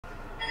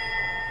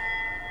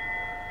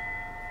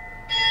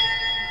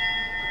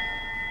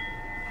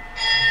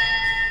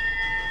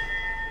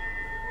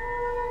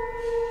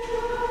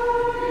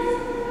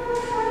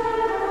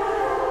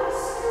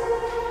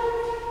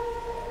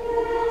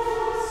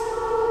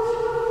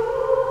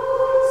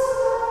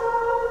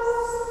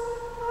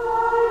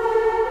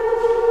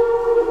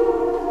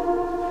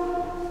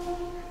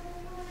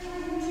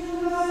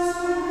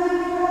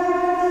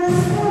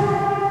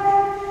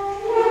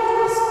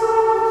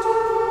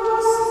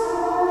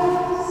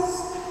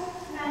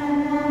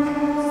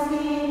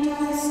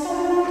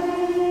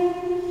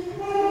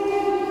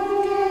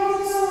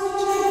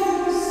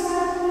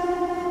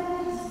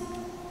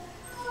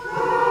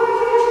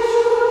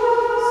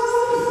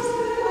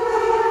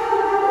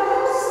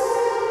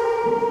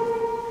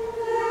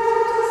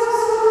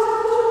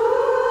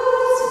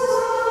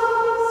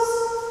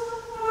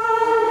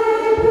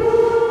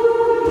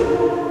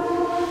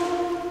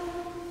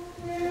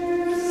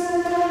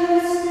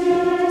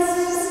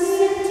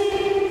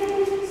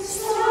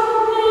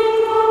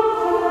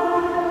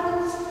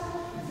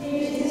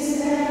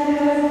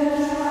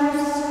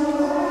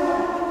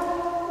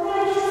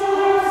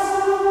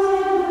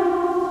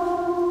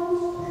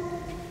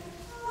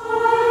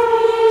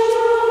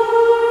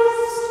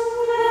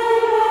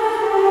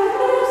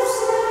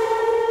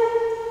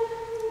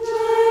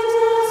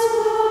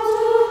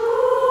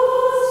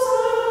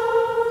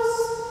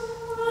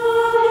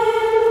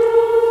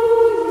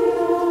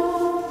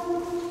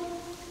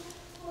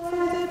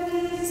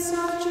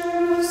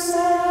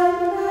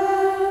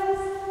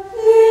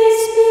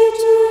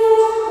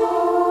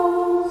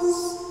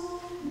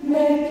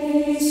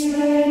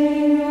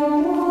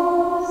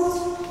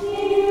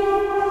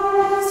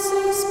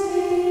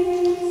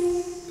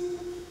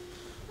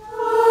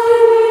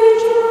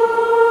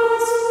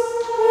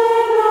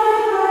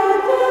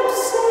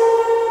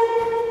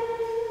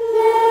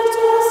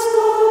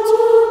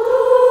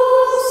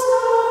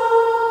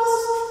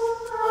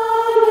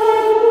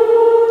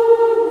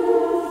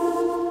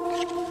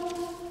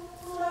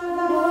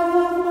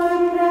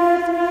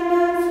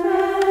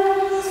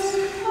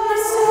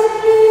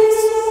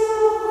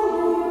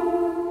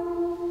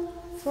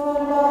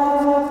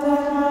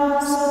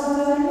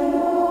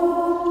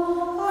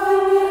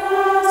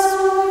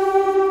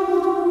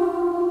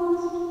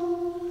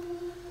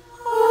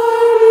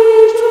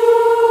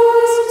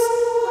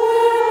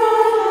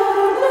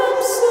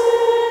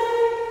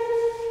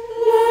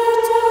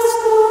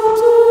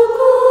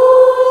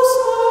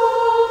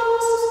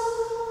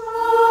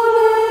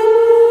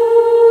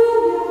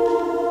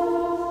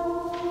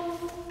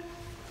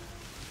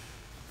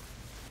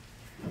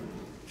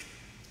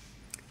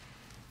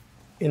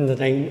In the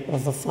name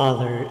of the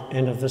Father,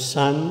 and of the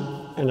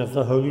Son, and of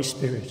the Holy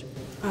Spirit.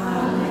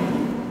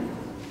 Amen.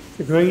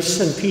 The grace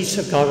and peace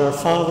of God our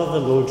Father,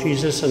 the Lord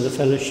Jesus, and the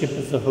fellowship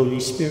of the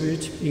Holy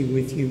Spirit be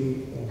with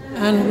you.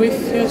 And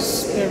with your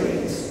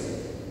spirit.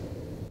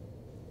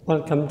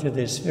 Welcome to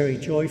this very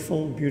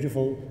joyful,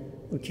 beautiful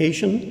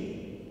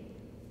occasion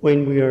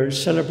when we are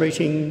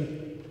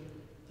celebrating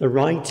the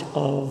rite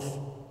of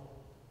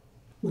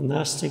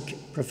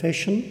monastic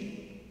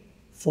profession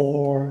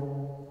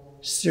for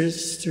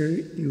Sister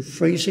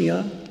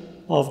Euphrasia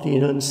of the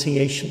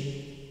Annunciation.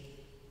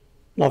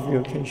 Lovely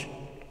occasion.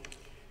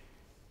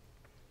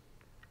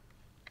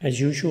 As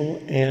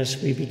usual,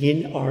 as we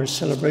begin our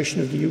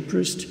celebration of the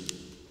Eucharist,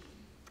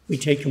 we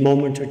take a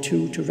moment or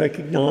two to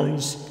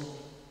recognize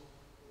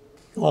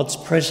God's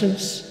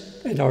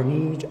presence and our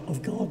need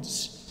of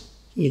God's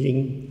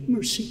healing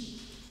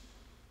mercy.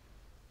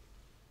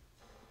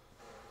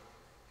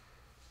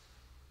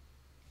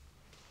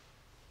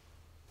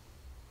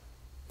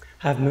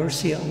 Have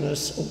mercy on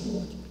us, O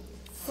Lord.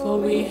 For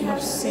we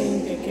have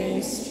sinned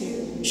against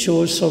you.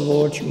 Show us, O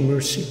Lord, your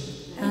mercy.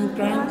 And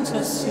grant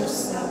us your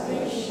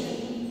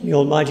salvation. May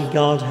Almighty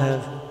God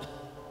have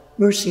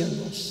mercy on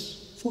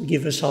us,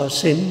 forgive us our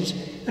sins,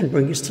 and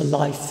bring us to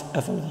life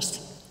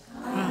everlasting.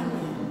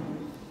 Amen.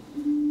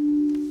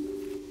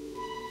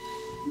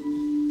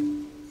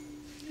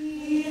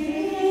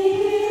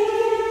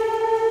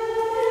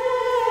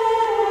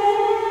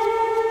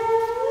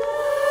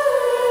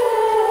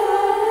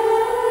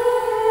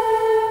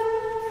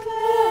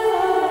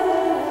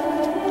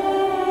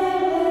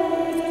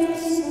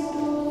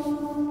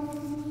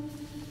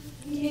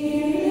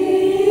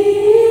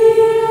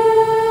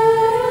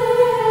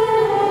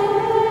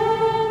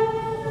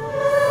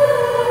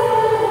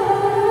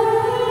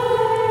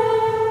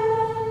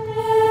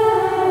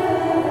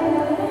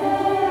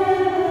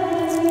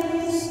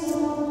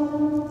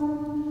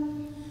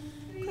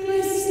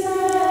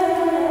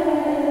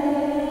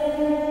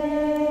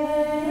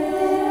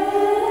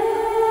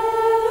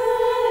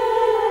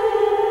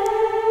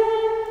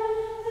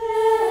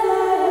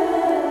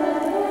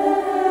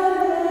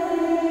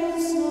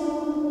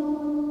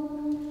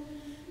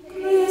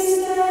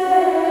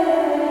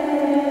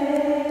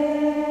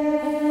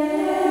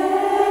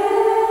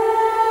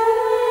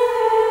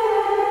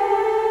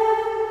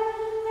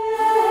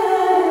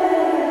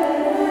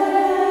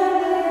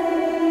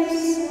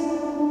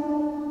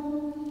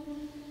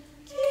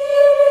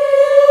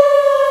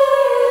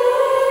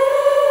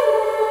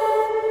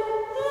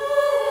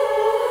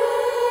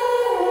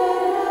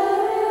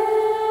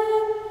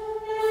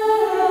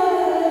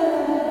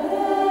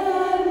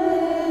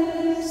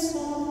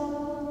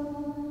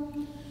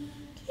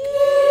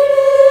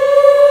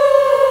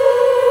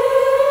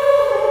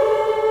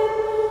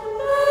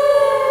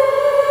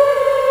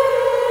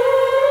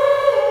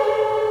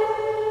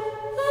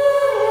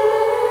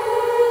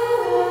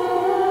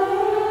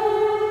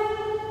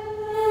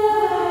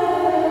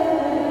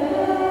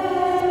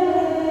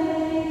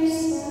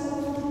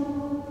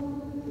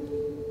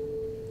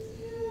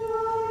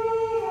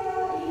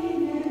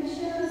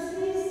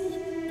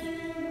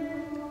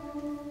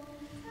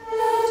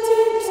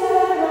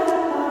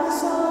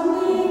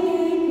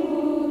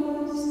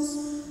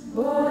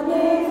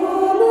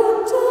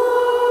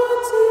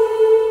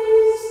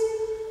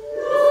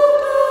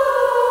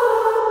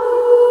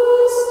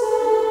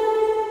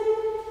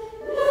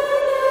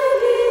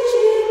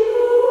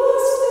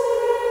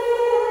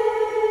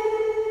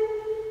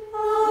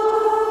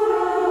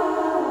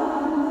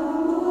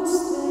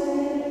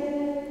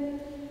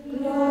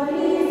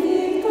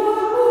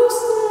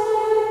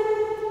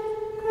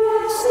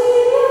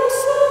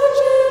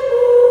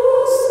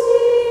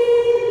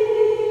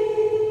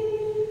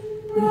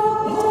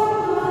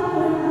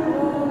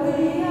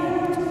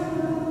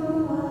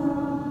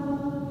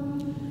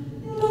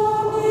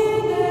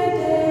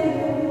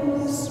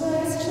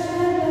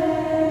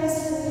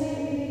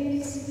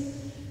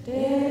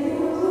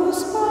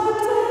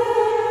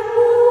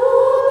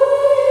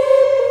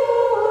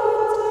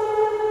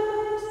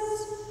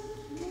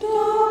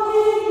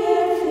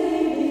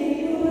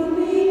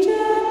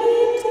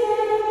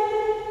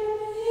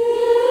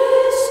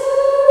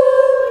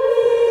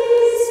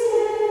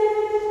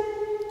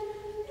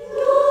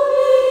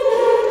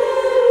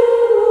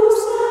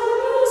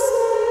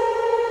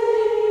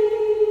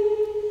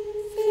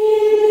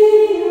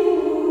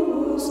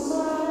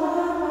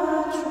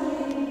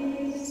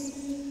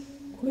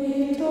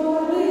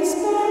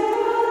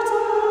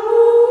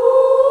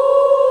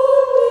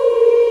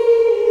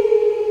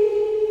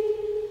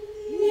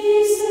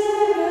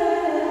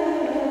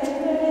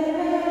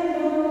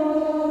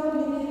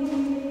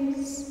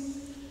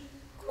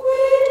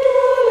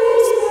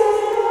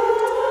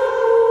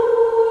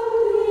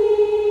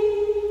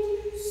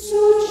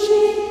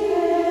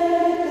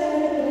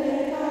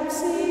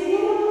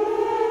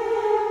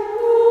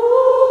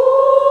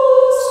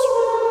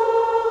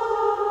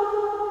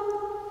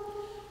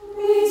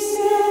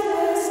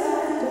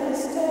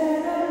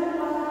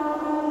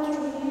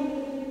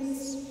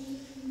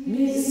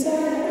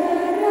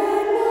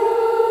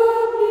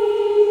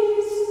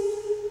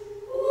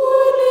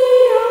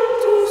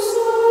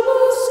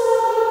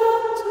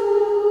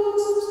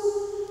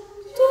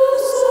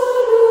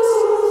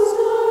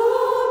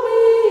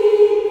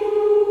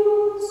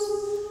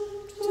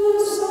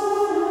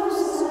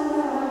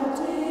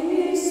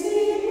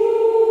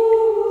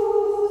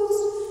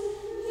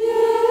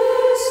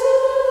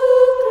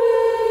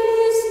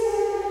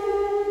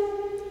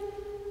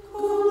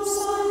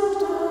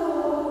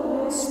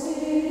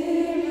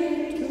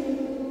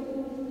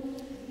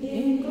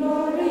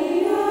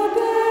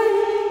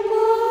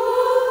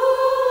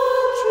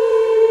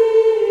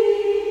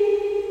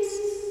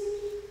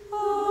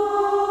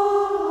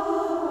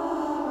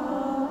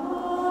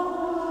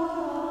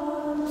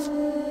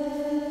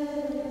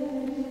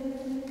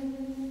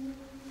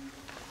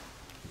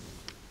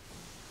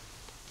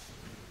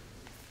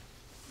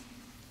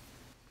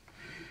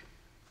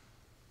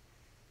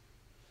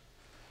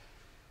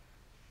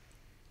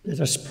 Let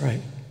us pray.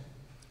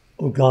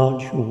 O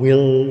God, who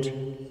willed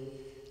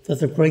that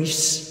the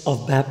grace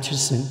of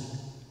baptism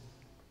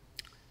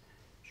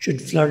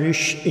should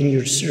flourish in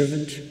your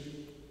servant,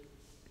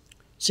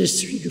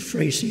 Sister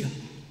Euphrasia,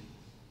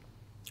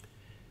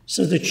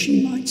 so that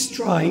she might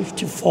strive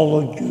to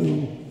follow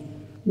you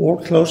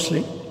more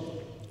closely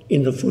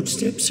in the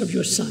footsteps of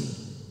your Son.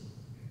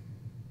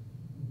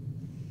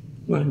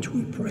 Grant,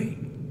 we pray,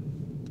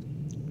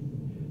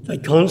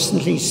 that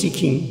constantly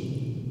seeking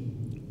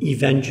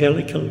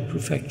evangelical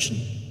perfection,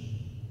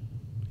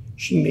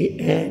 she may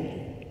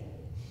add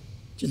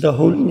to the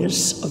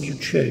holiness of your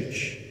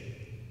church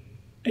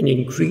and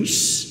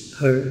increase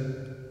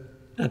her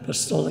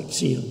apostolic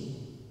zeal.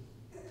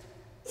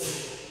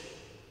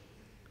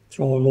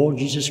 Through our Lord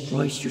Jesus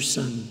Christ, your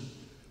Son,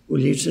 who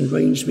lives and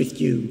reigns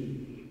with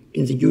you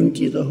in the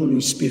unity of the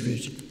Holy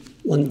Spirit,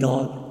 one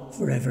God,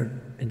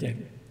 forever and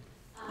ever.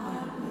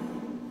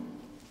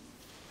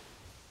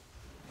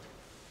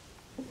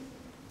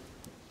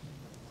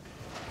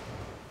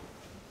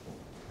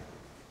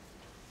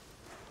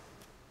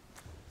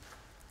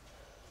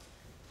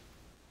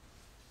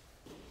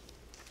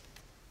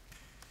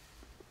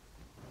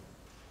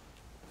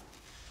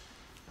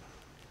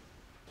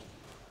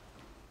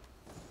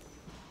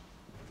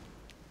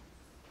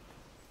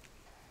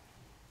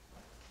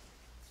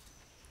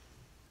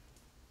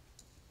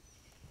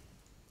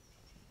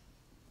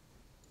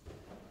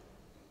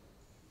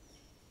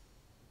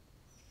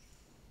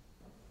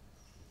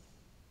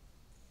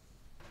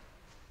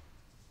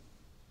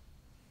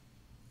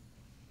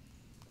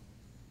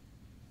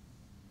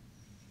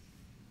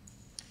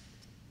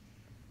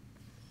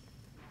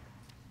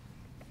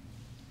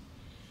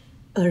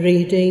 A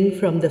reading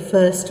from the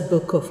first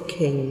book of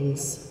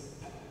Kings.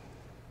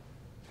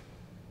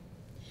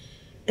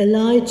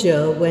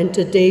 Elijah went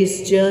a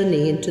day's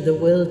journey into the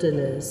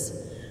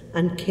wilderness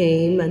and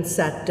came and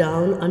sat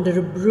down under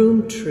a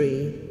broom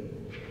tree.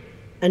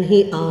 And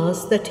he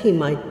asked that he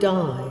might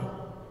die,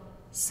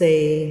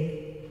 saying,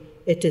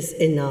 "It is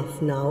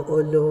enough now, O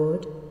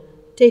Lord,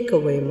 take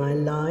away my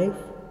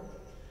life,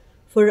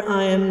 for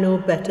I am no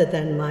better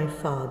than my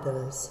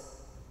fathers."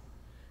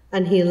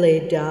 And he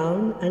lay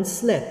down and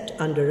slept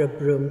under a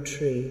broom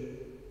tree.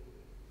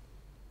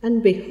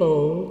 And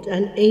behold,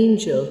 an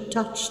angel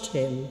touched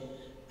him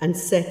and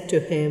said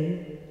to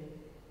him,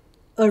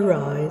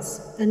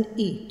 "Arise and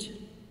eat."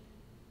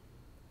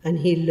 And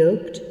he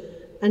looked,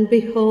 and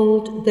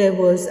behold, there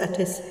was at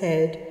his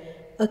head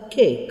a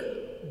cake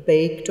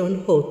baked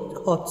on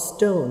hot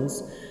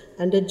stones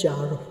and a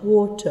jar of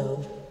water.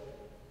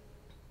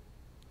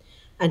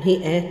 And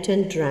he ate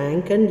and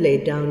drank and lay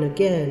down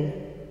again.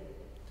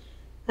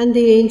 And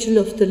the angel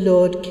of the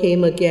Lord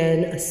came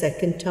again a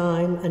second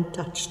time and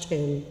touched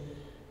him,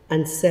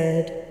 and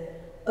said,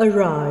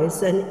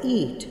 "Arise and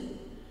eat,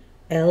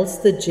 else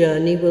the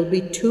journey will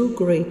be too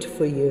great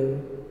for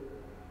you."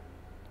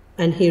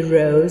 And he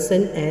rose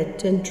and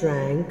ate and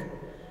drank,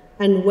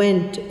 and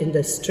went in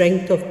the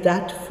strength of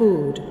that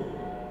food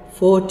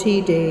 40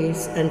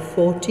 days and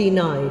 40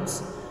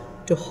 nights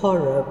to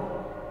Horeb,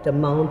 the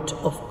mount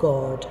of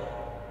God.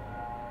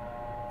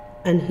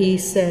 And he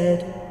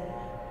said,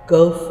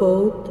 "Go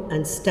forth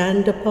and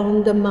stand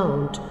upon the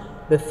mount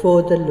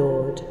before the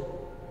Lord."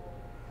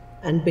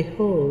 And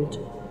behold,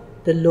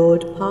 the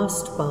Lord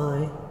passed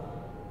by,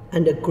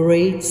 and a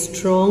great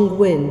strong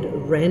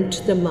wind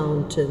rent the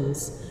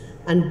mountains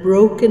and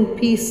broke in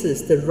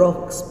pieces the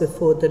rocks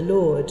before the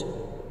Lord.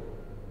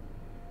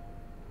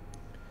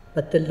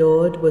 But the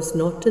Lord was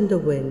not in the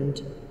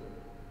wind.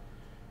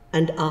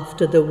 And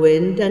after the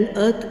wind an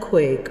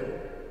earthquake,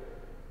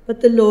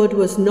 but the Lord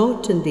was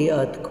not in the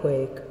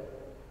earthquake.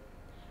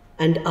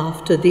 And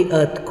after the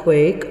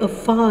earthquake, a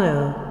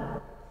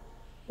fire,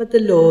 but the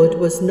Lord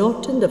was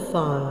not in the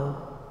fire.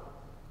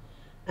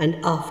 And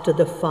after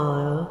the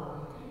fire,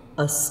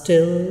 a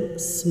still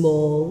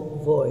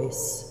small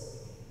voice.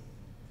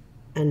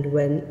 And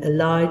when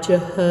Elijah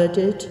heard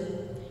it,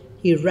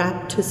 he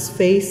wrapped his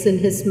face in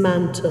his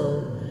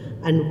mantle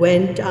and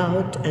went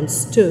out and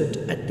stood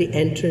at the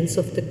entrance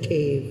of the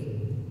cave.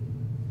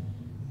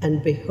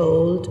 And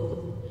behold,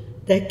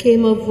 there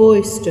came a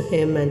voice to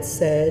him and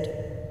said,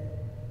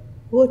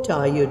 "What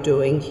are you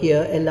doing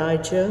here,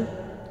 Elijah?"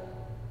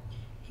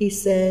 He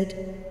said,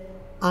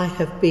 "I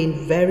have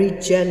been very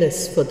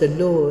jealous for the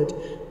Lord,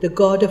 the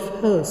God of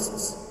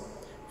hosts,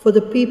 for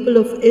the people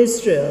of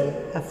Israel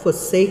have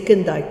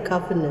forsaken thy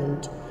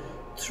covenant,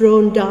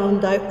 thrown down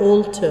thy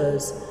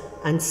altars,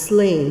 and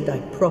slain thy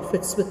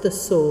prophets with the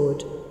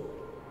sword.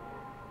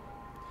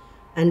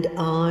 And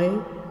I,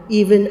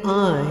 even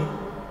I,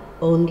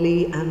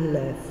 only am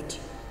left,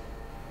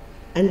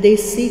 and they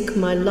seek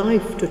my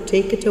life to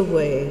take it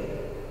away."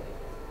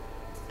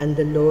 And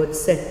the Lord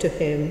said to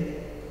him,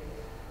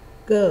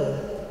 "Go,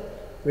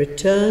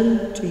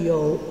 return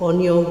on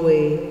your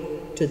way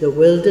to the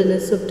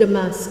wilderness of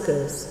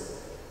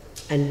Damascus,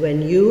 and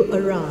when you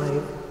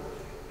arrive,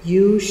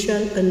 you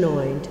shall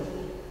anoint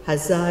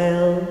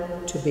Hazael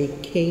to be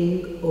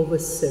king over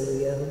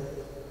Syria."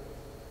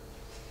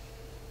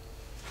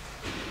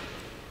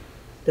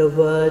 The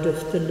word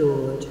of the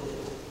Lord.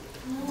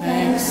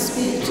 Thanks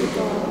be to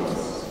God.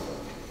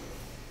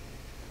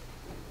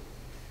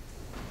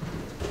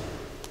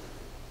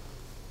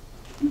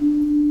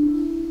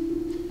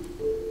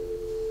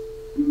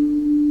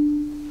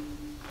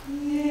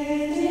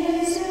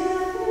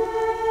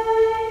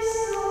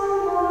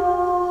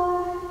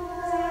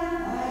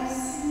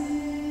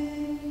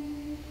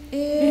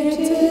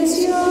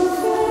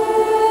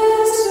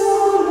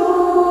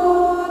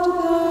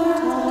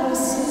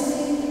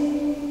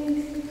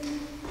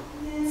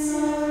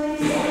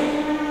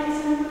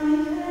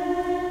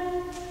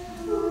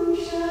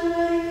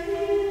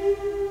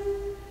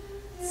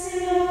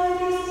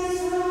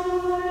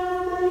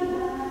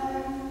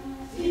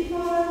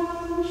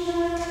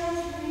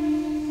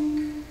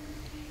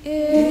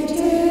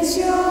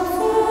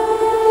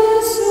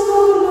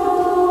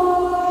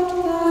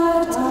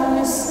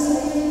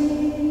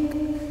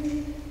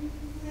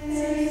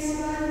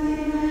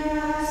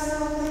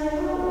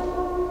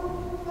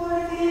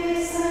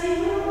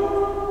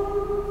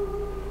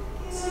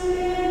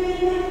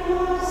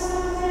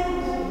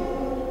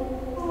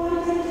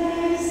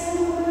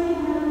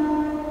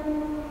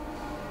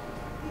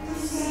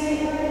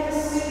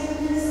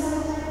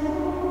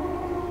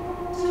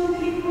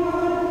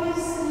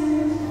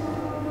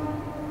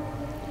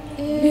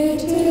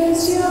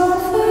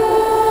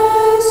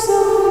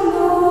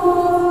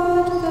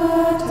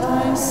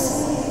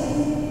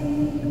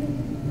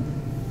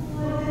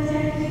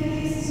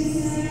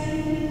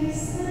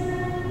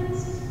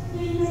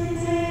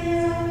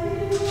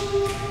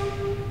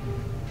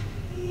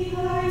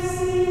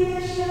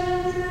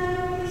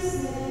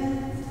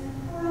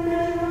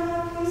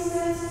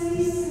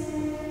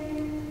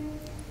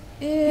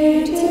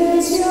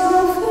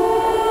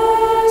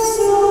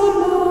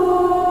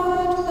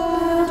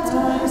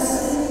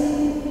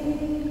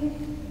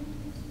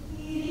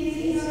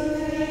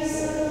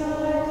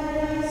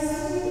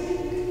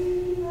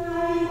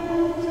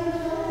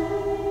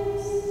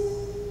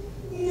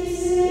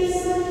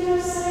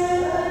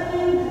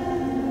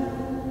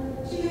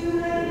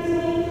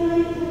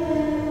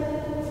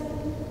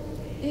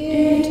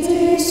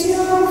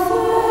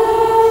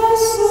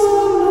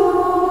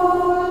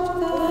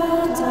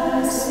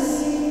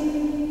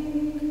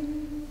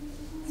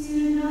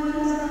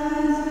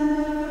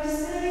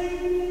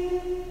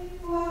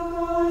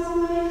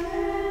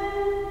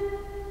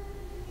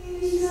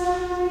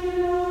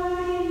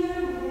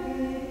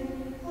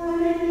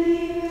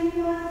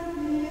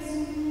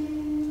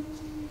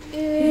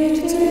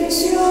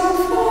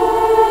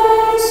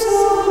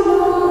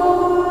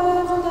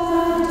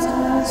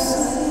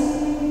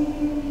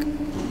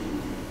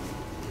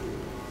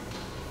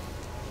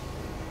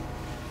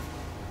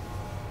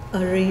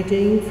 A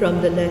reading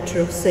from the letter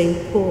of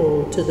St.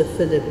 Paul to the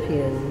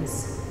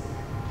Philippians.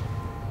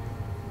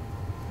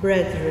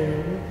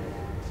 Brethren,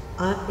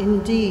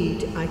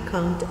 indeed I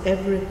count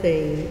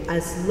everything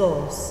as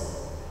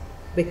loss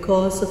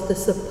because of the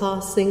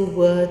surpassing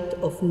worth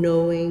of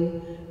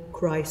knowing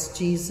Christ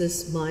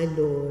Jesus my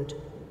Lord.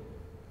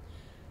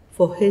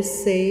 For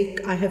his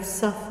sake I have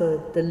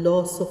suffered the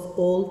loss of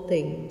all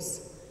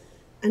things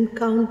and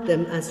count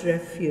them as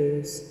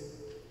refuse,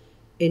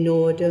 in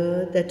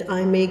order that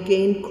I may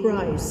gain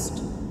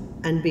Christ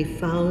and be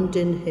found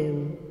in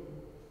him,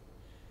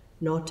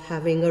 not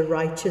having a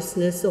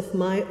righteousness of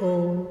my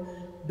own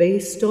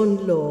based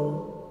on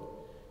law,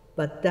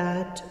 but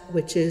that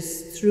which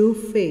is through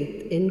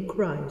faith in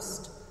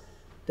Christ,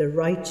 the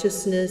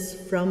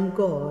righteousness from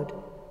God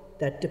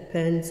that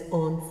depends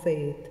on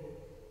faith,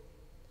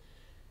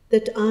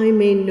 that I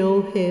may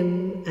know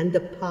him and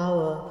the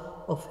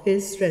power of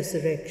his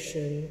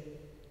resurrection,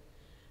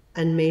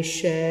 and may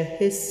share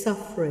his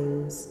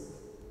sufferings,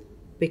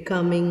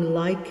 becoming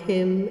like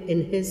him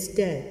in his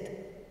death,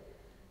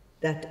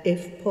 that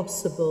if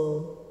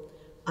possible,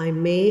 I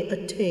may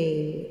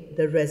attain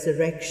the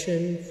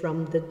resurrection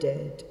from the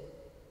dead.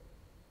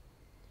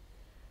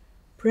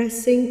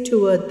 Pressing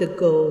toward the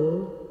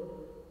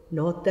goal,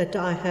 not that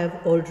I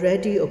have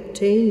already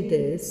obtained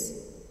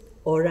this,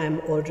 or am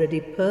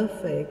already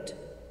perfect,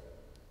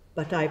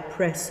 but I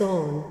press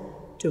on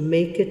to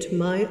make it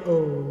my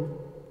own,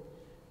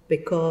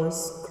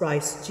 because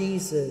Christ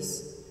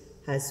Jesus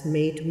has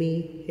made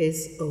me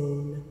his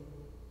own.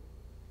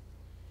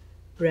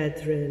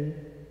 Brethren,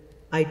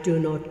 I do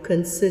not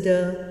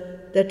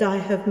consider that I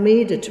have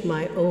made it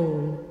my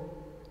own,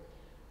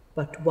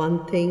 but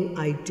one thing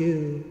I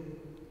do,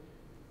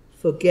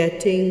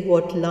 forgetting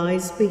what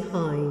lies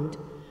behind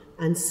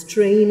and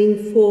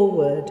straining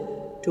forward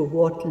to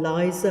what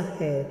lies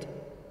ahead,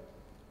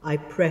 I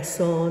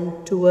press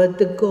on toward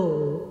the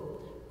goal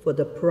for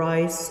the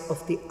prize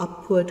of the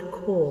upward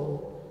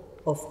call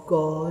of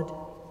God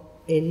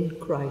in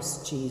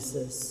Christ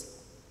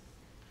Jesus.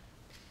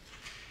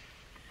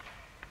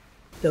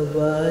 The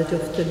word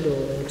of the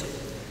Lord.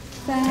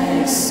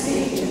 Thanks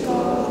be to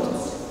God.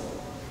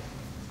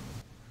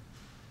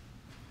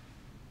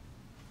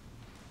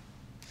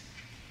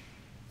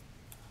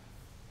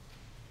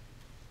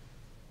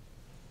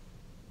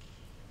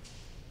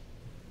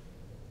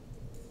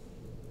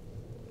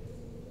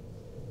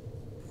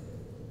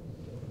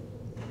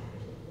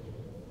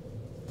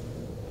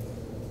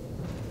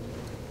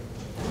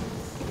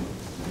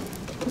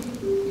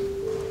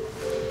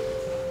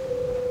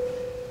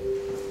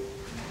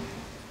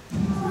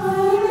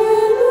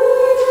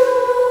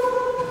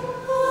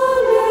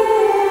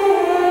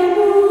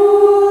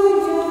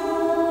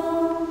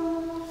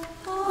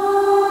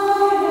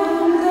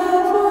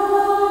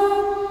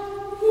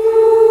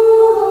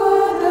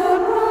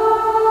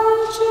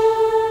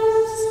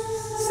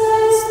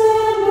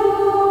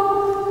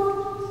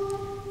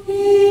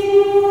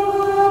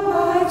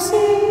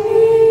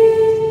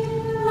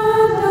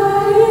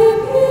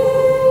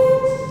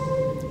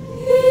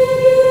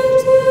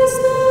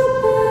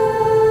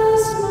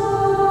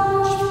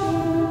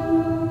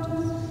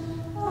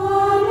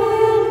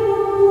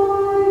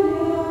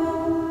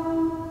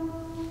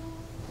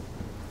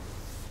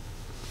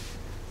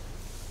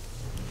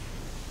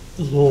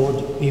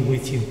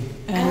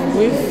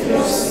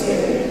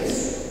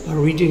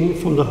 reading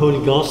from the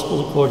Holy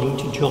Gospel according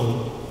to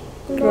John.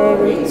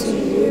 Glory to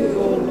you,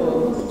 O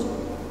Lord.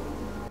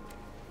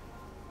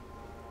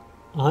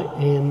 I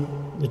am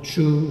the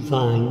true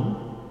vine,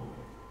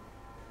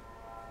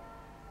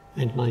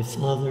 and my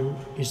Father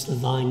is the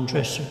vine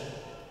dresser.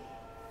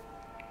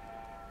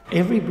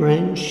 Every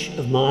branch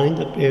of mine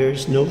that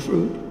bears no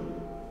fruit,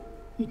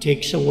 he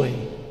takes away.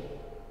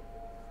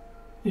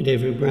 And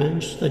every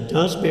branch that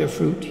does bear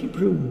fruit, he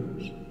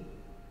prunes,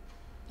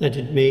 that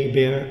it may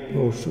bear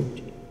more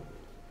fruit.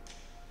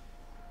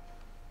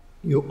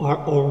 You are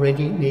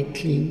already made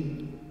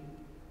clean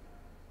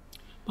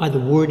by the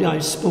word I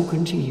have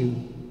spoken to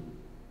you.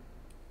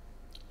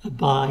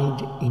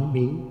 Abide in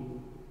me,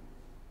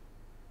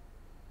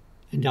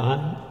 and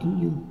I in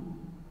you.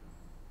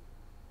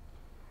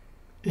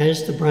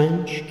 As the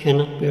branch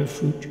cannot bear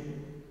fruit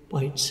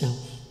by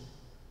itself,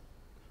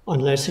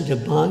 unless it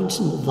abides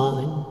in the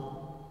vine,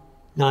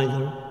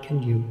 neither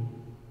can you.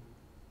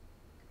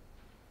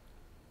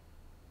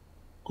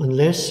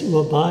 Unless you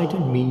abide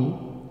in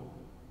me,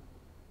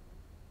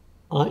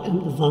 I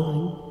am the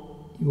vine,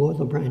 you are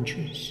the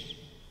branches.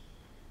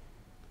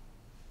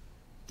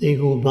 They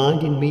who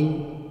abide in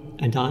me,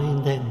 and I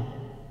in them,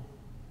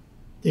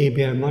 they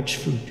bear much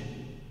fruit.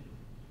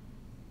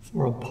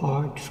 For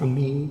apart from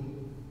me,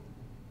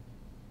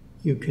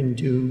 you can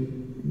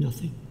do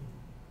nothing.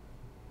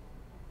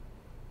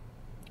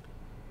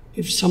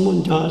 If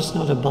someone does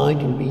not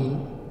abide in me,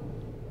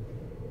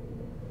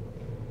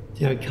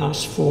 they are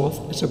cast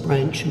forth as a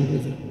branch and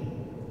wither,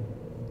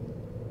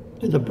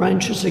 and the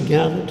branches are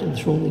gathered and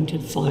thrown into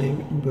the fire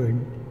and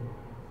burned.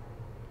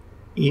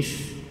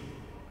 If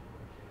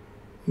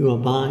you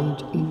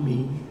abide in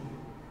me,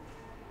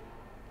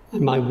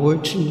 and my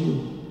words in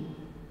you,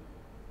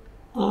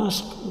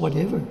 ask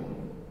whatever,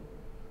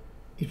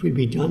 it will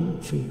be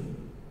done for you.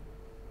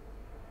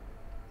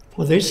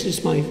 For this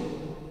is my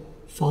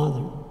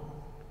Father,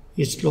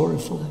 he is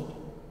glorified,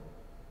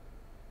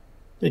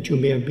 that you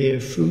may bear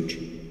fruit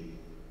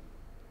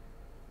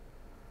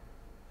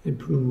and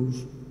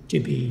prove to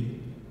be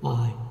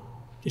my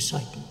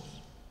disciples.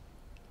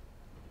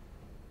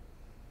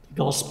 The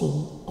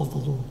Gospel of the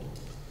Lord.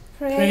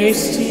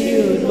 Praise to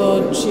you,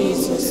 Lord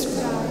Jesus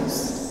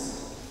Christ.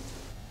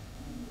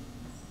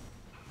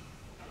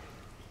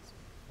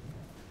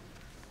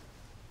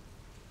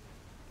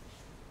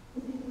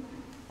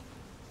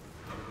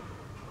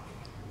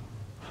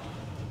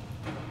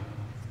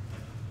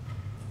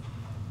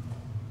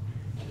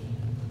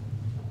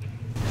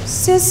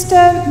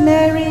 Sister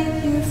Mary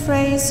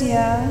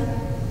Euphrasia,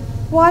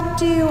 what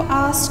do you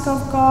ask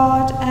of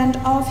God and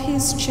of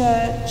His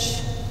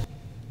Church?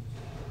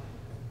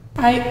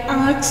 I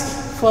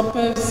ask for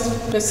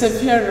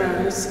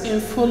perseverance in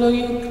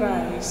following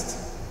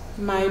Christ,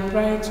 my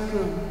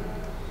bridegroom,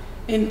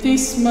 in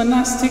this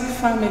monastic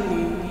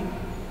family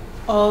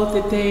all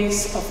the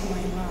days of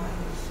my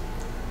life.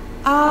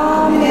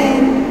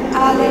 Amen.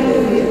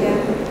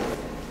 Alleluia.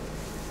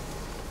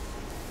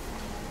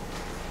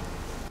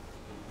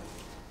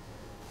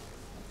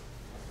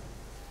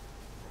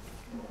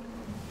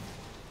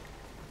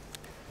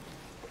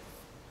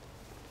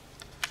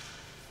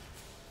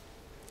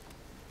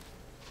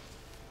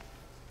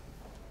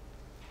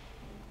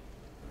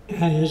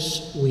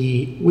 As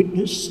we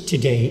witness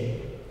today,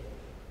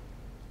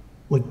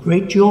 with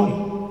great joy,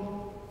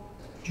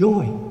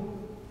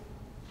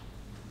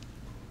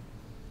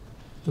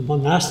 the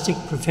monastic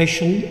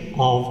profession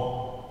of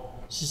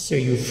Sister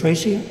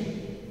Euphrasia,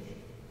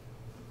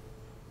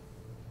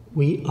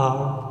 we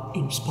are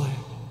inspired.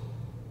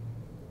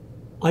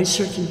 I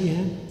certainly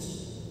am.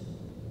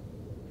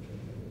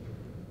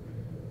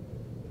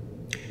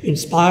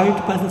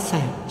 Inspired by the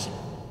fact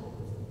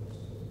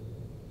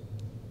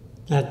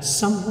that,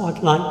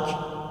 somewhat like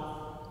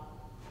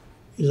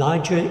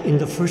Elijah in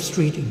the first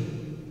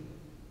reading,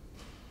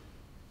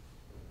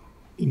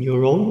 in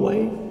your own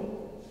way,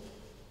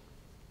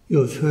 you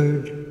have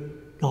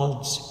heard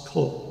God's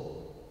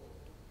call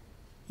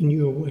in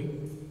your way.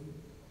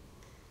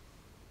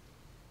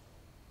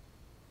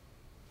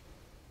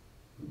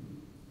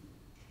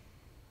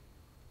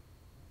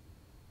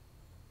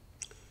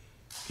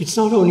 It's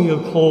not only a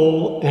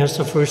call, as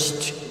the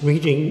first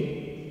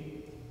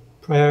reading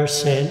prayer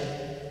said,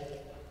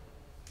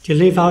 to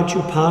live out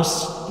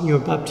your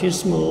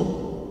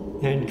baptismal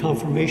and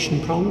confirmation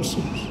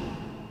promises.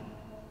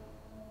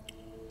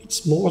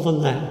 It's more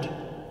than that.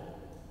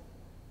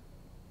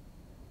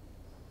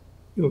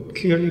 You're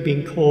clearly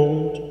being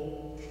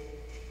called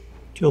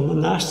to a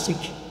monastic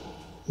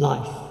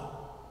life,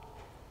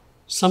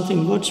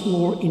 something much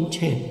more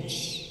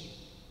intense,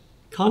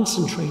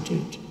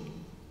 concentrated,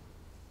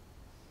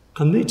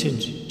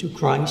 committed to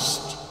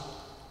Christ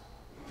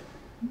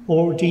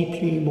more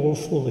deeply, more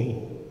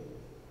fully,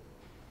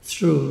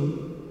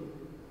 through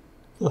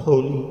the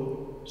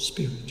Holy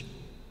Spirit.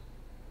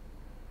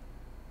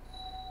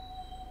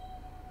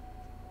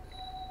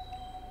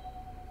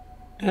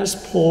 As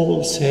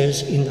Paul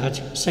says in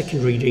that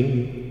second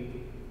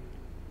reading,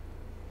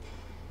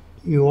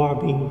 you are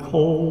being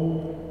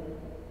called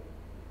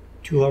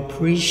to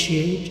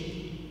appreciate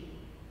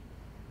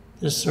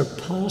the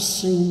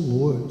surpassing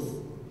worth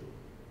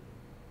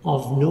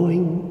of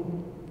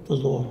knowing the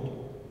Lord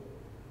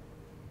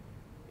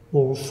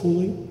more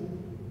fully,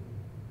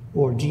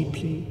 more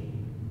deeply,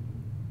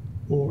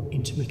 more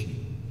intimately.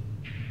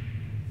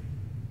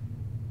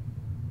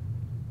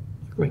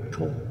 A great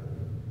call.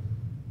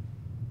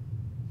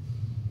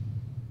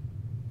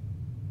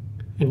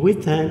 And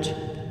with that,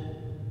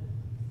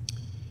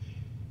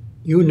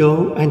 you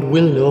know and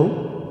will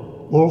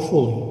know more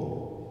fully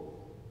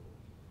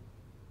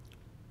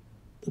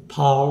the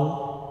power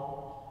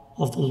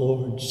of the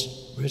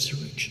Lord's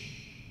resurrection.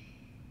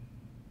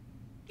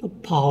 The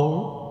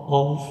power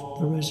of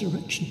the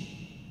resurrection.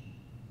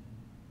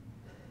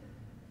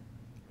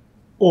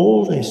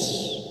 All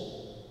this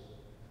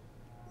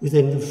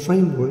within the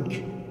framework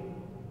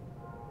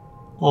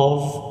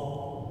of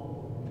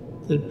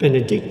the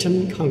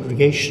Benedictine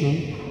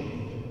congregation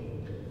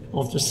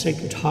of the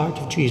Sacred Heart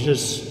of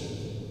Jesus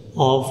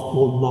of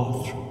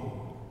Montmartre.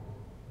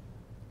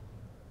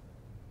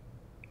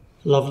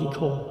 Lovely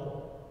call.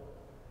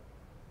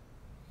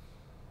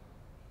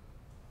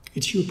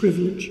 It's your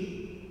privilege.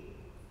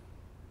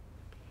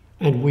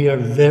 And we are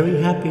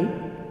very happy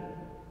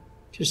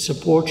to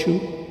support you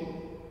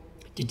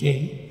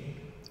today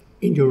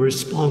in your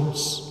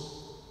response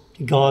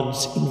to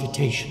God's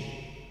invitation.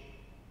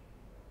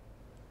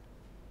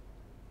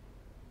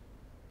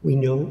 We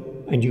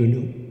know, and you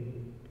know,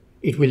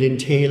 it will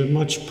entail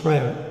much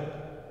prayer,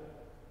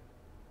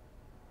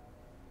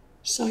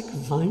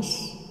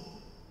 sacrifice,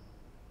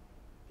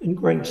 and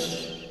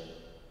grace.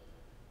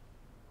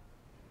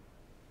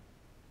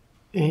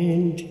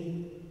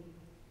 And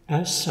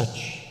as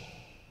such,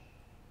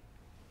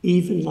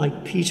 even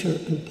like Peter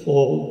and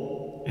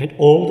Paul and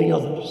all the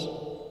others,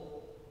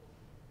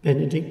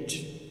 Benedict,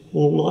 a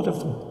whole lot of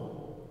them,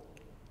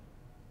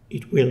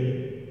 it will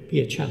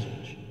be a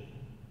challenge.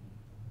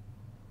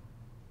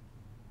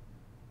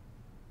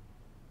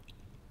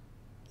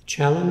 The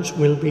challenge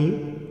will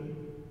be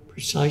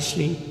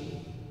precisely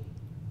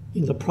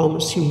in the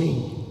promise you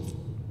made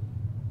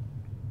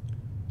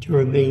to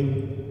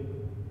remain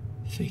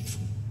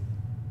faithful.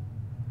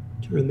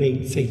 To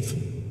remain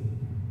faithful.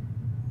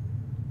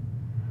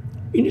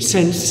 In a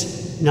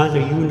sense, neither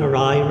you nor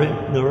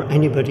I nor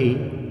anybody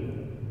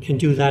can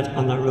do that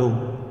on our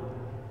own.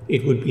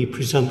 It would be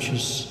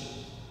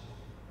presumptuous.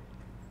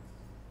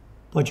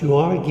 But you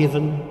are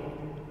given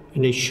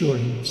an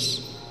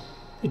assurance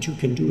that you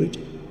can do it,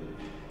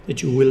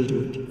 that you will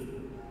do it,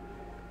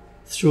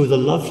 through the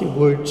lovely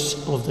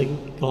words of the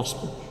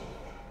Gospel,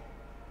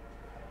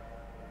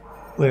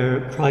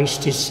 where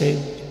Christ is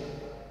said,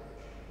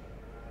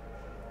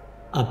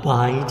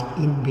 "Abide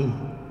in me."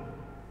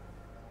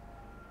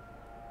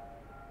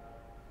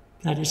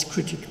 That is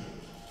critical.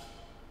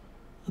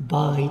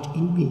 Abide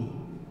in me.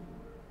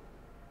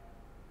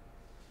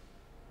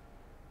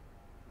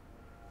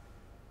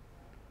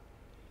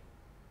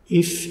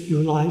 If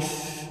your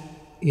life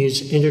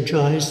is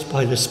energized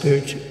by the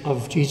Spirit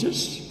of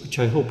Jesus, which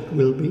I hope it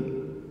will be,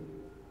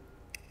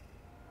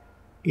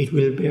 it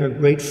will bear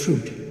great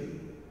fruit,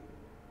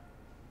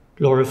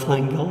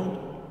 glorifying God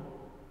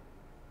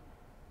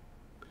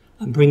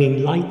and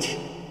bringing light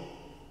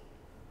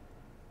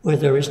where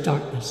there is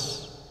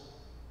darkness,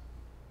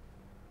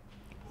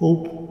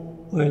 hope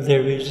where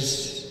there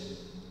is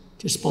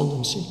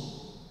despondency,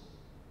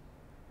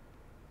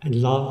 and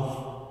love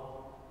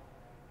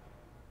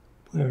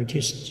where it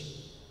isn't.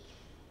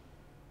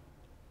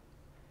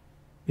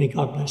 May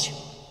God bless you.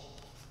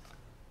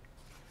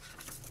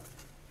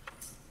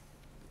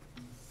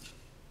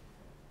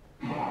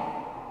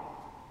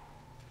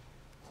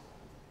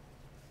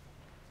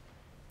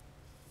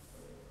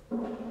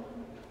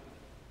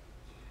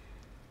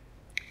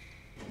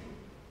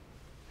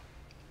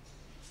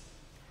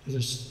 Let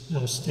us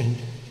now stand.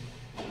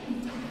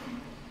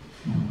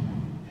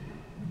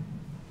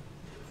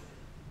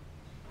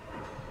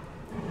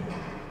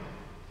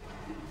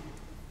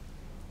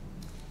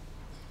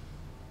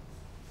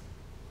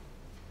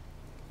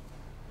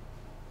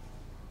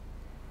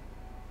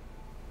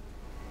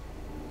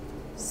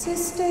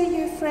 Sister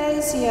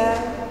Euphrasia,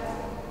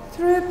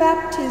 through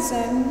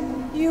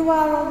baptism you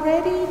are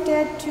already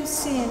dead to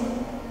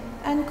sin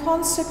and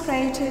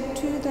consecrated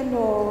to the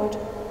Lord.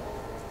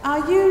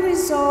 Are you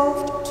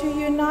resolved to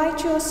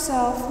unite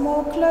yourself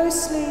more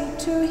closely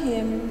to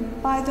Him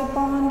by the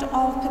bond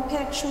of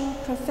perpetual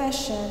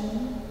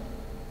profession?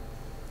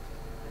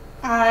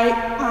 I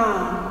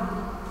am.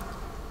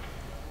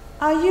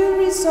 Are you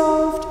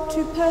resolved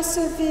to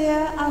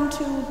persevere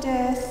until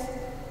death,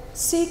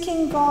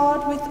 seeking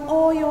God with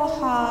all your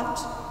heart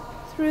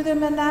through the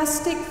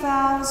monastic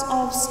vows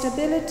of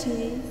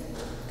stability,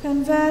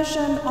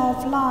 conversion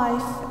of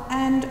life,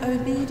 and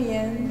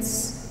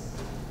obedience?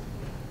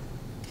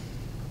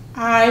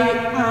 I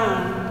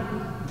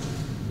am.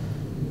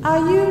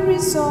 Are you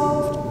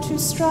resolved to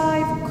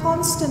strive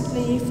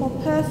constantly for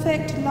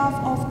perfect love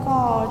of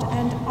God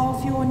and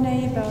of your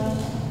neighbour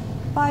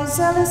by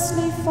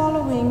zealously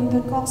following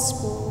the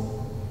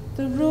Gospel,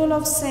 the rule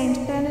of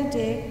Saint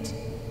Benedict,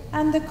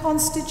 and the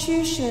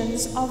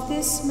constitutions of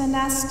this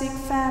monastic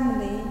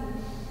family.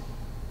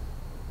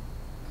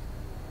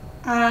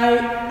 I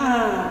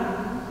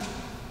am.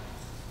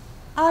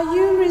 Are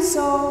you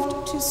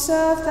resolved to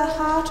serve the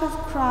heart of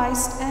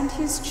Christ and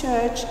his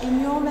church in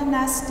your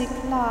monastic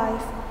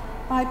life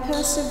by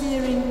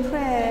persevering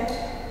prayer,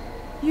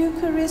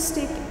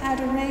 Eucharistic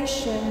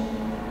adoration,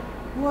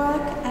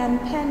 work and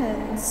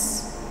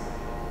penance?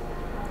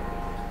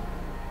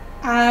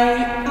 I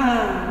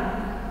am.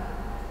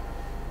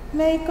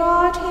 May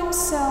God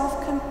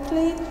himself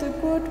complete the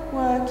good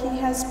work he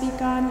has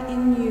begun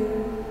in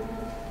you.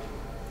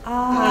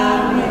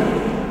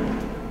 Amen.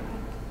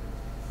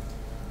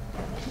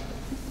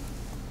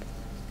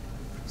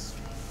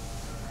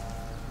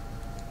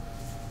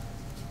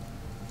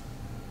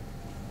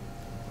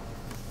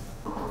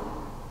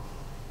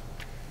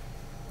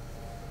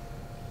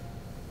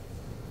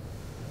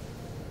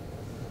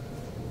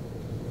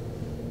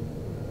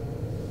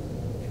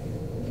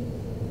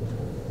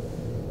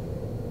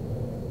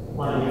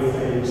 My dear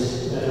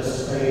friends, let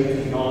us pray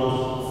to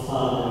God,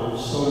 Father,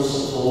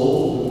 source of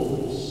all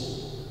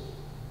goodness.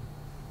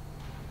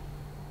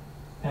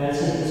 As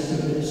He has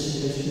given us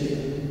in His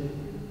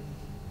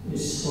will,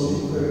 His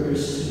holy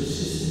purpose to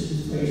assist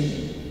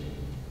Euphrasia,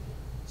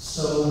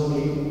 so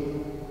may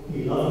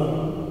He love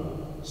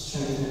you,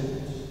 strengthen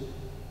it.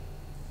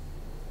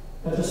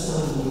 Let us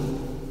now meet.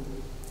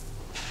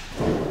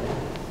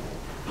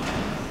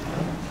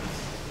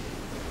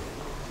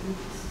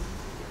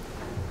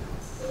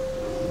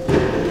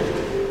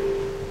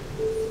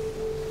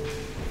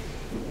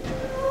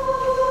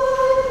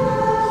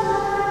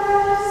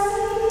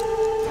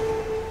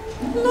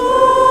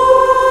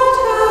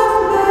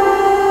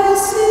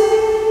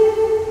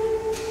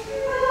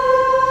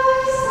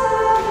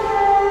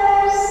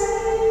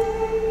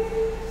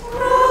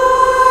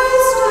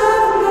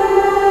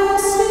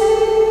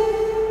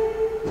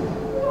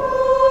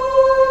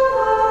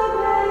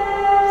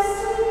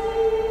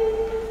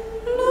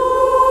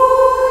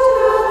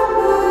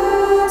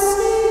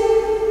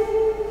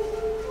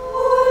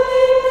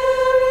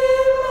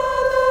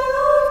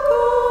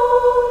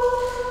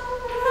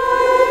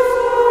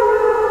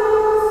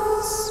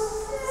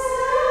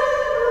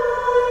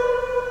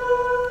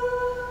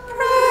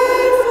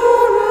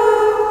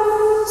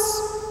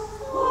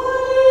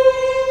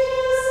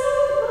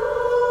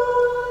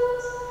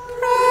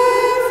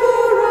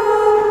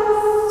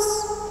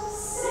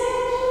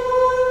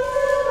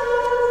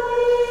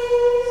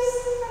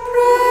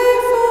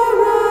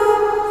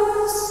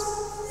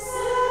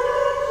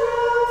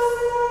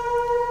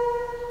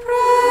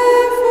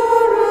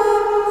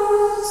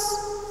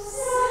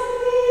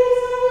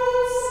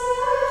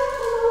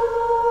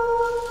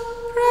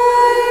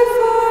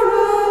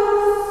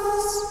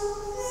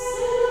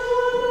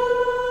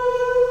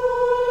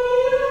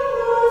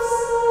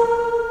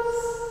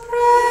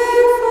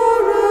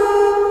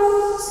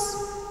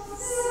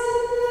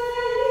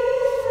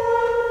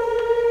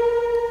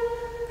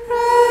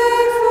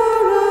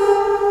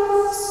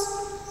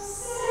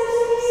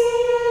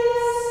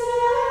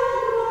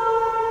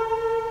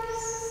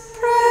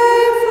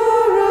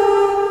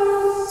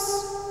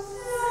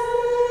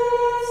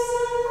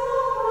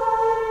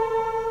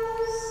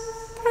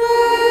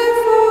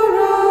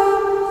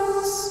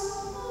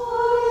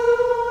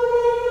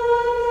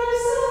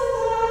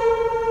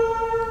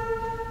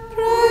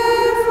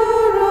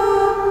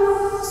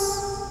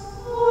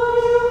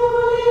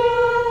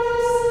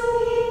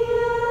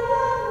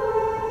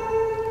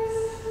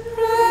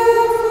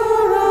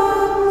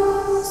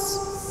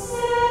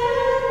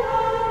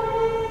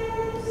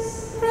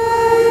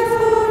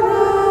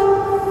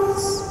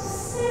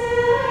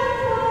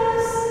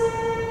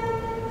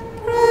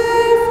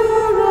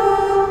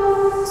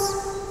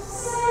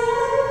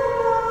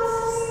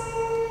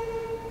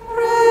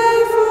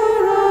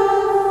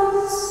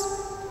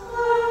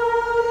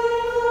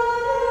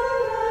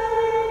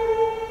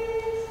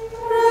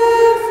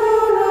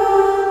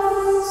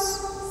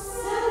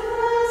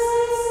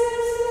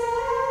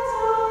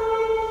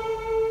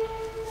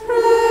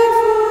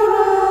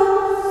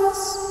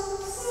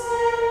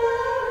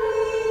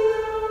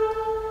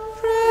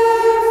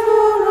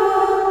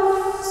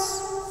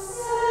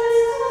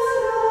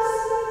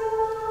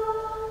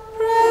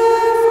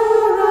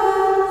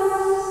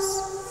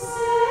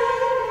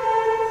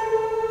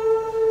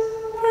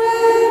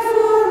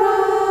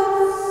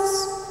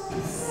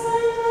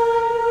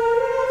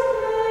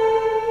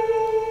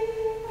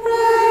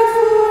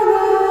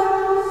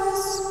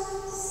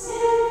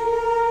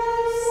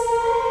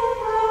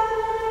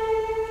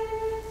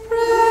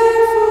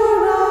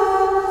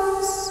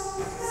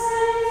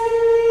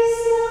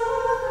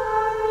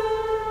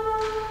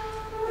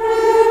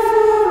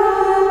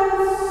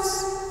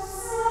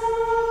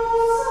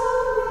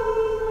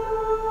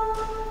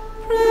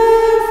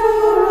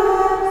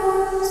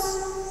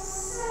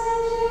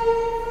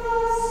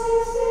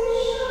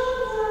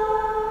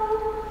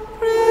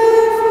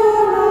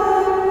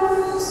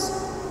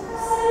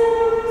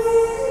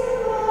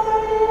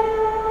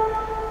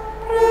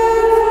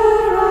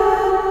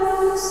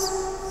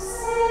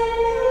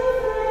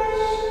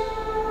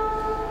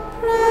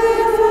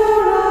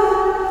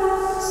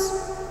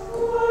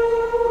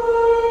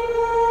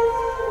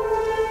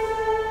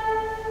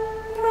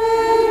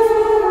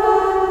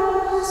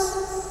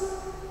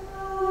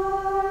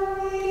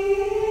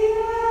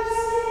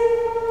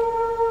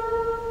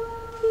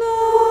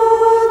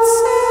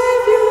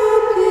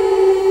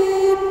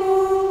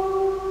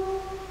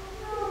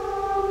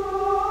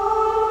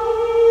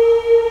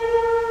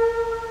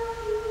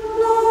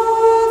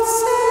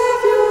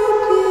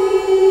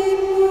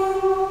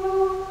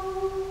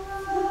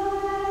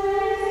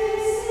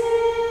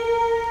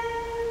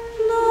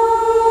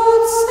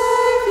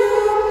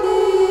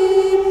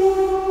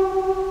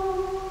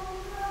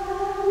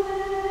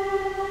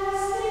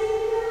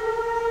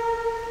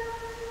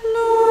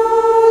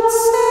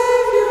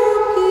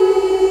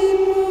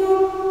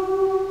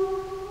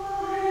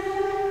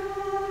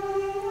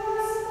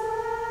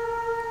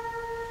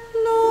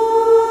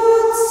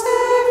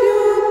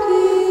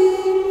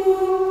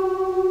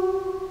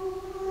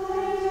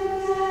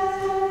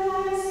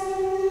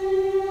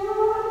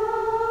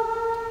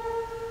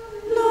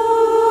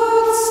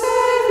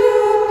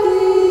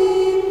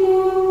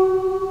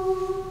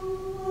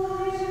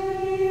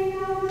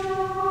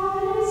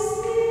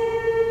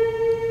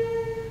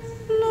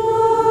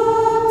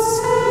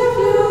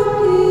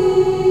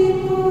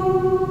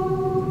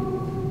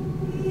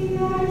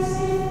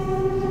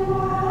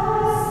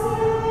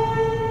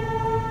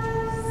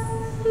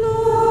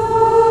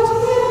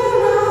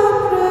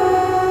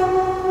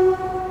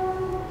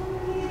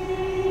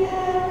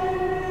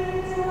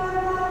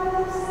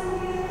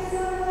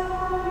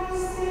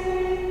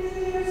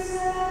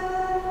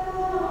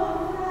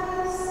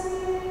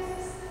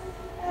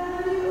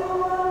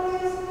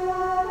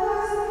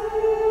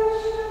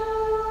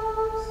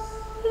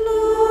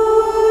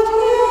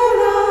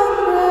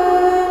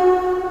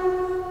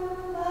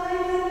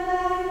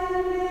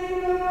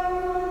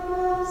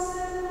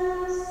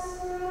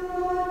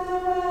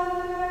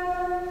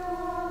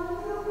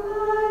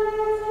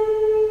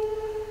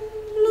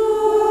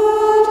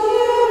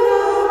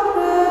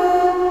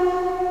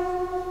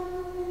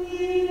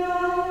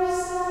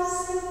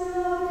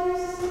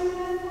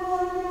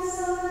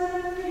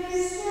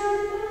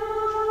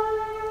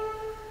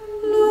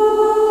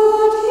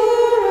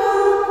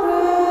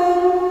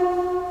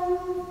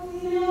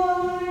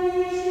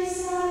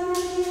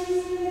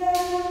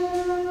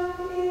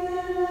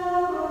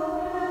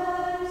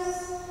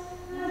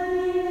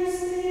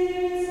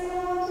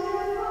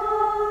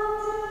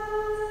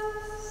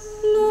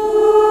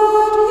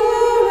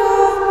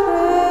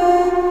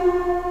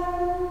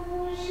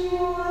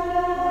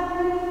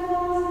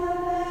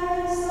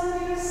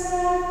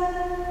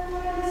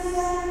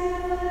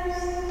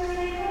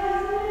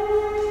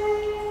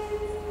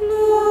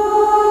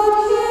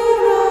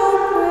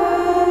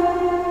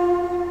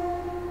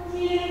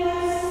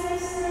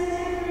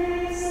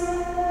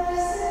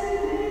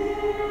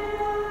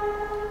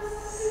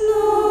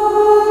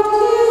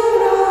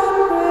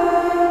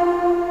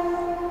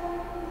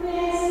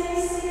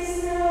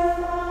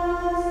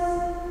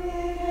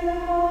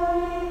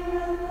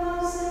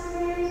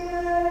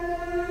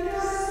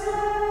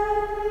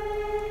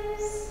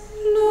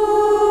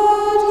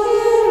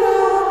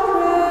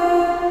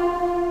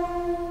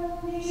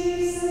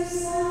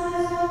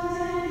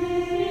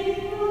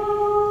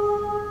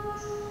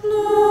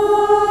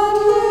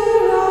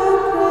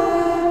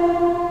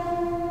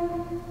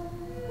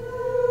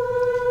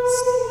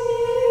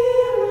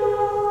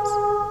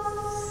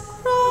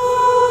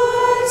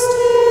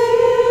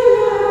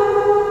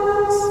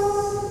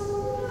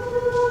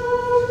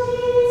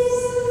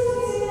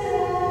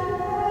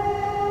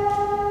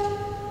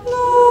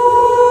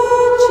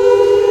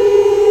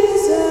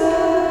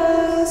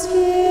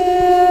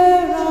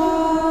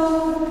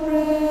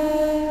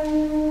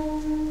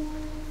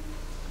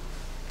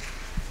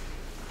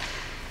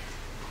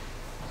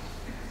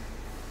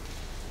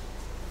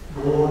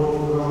 Lord,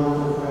 grant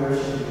the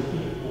prayers of the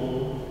people,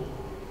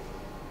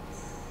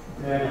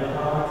 prepare the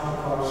heart of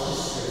our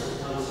sister for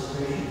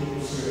consecration to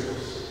the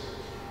service.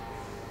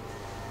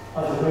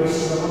 By the grace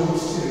of the Holy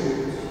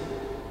Spirit,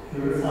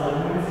 purify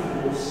her from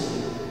all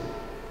sin,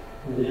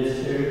 and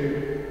let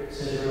her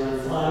set her on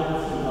fire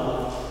with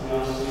love. We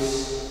ask this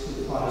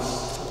through Christ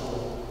the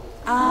Lord.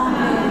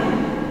 Amen.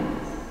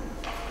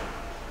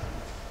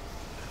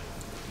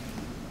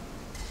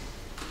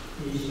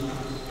 Please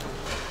rise.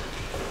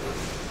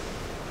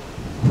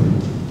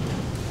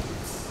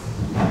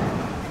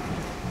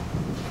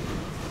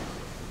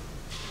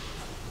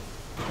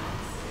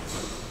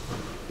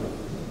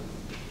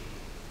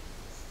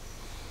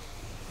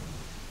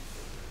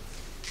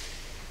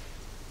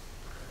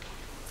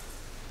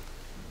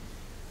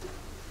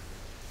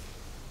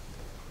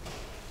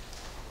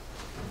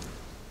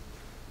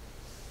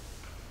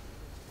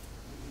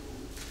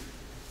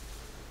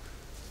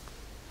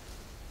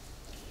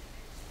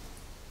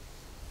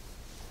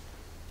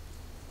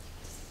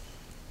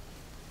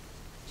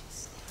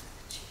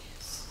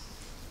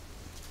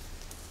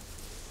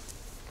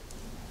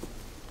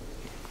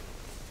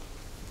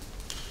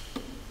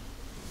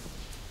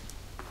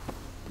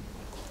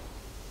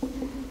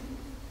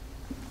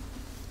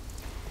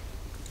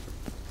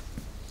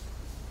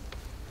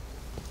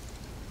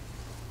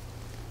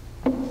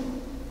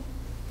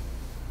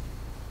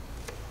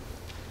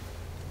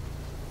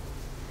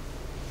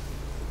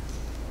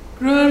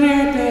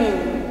 Gloria Deo,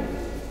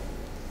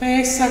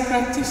 per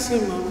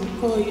Sacratissimum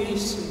co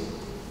Jesu.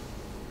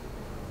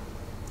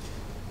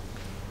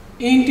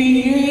 In the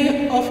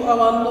year of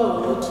our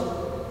Lord,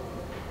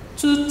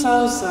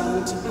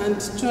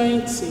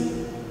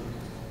 2020,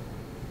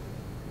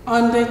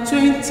 on the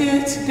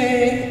 20th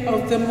day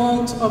of the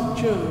month of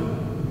June,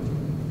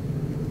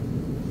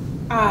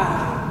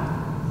 I,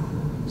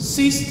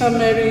 Sister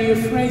Mary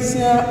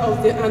Euphrasia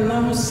of the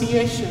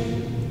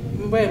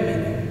Annunciation,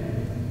 Women,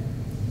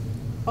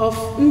 of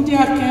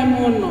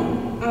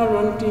Ndiakemono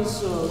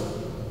Arondizo,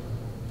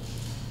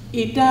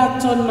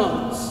 Idato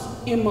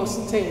North, Imo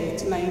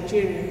State,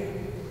 Nigeria.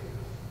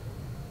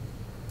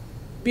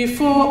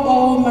 Before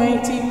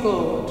Almighty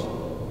God,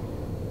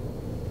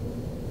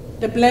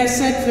 the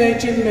Blessed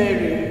Virgin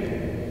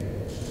Mary,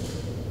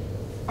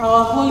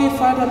 our Holy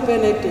Father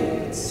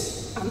Benedict,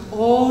 and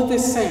all the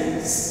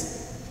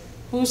saints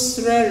whose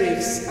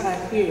relics are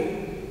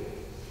here,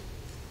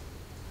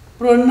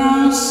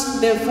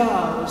 pronounce the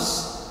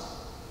vows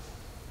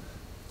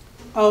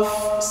of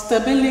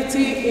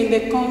stability in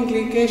the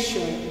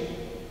congregation,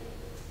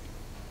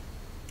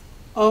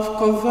 of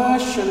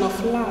conversion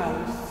of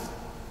life,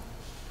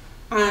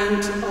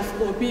 and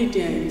of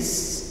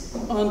obedience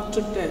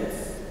unto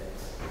death.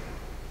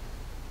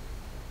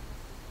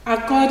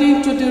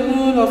 According to the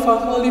rule of our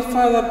Holy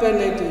Father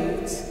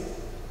Benedict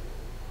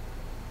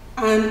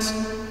and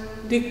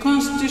the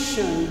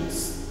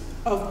constitutions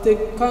of the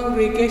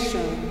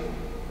congregation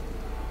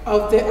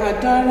of the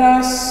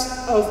adorers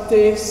of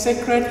the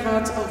Sacred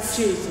Heart of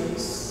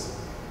Jesus,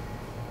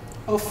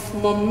 of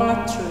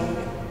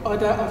Montmartre,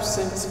 Order of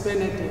Saint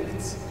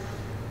Benedict.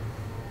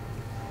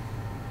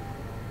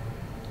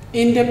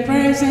 In the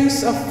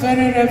presence of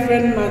Very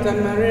Reverend Mother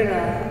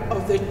Maria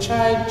of the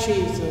Child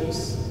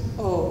Jesus,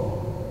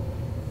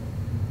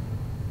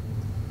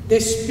 the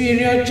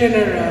Superior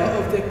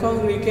General of the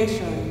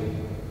congregation,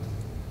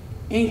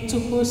 into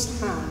whose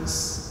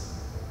hands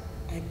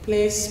I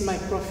place my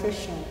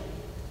profession.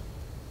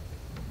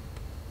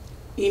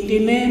 In the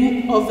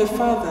name of the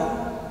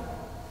Father,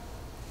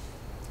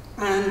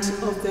 and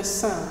of the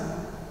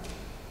Son,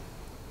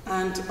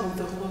 and of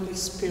the Holy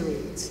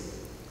Spirit.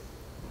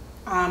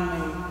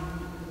 Amen.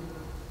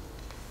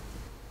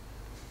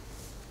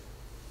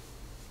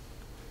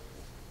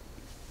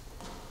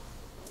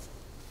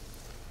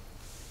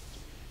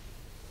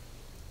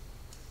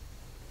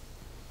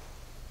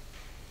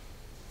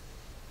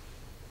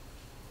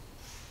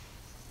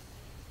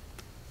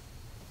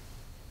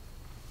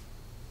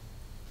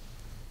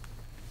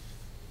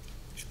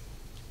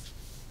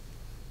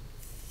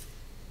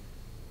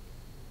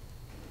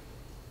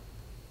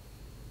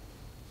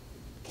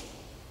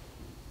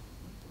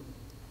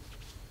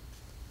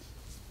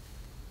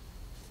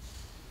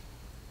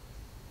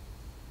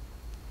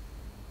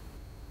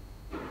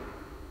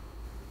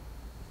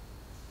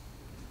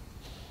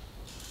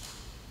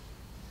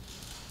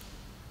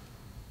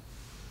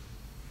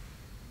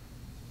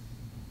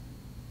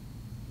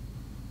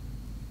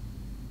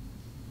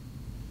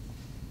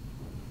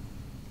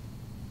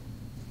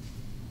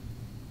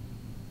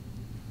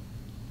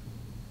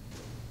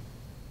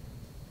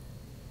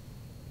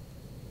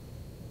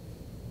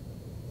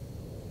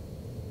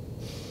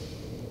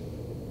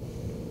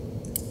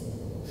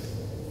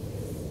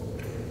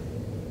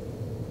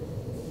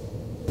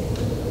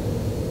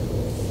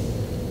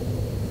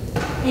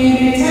 In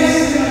the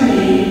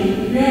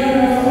testimony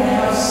whereof I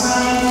have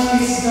signed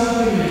this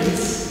document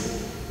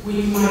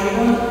with my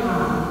own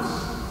hand,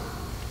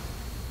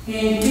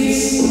 in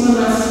this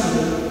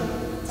monastery,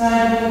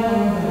 Taibo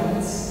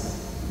Convent,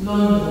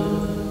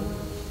 London,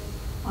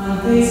 on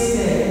this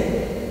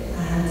day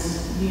and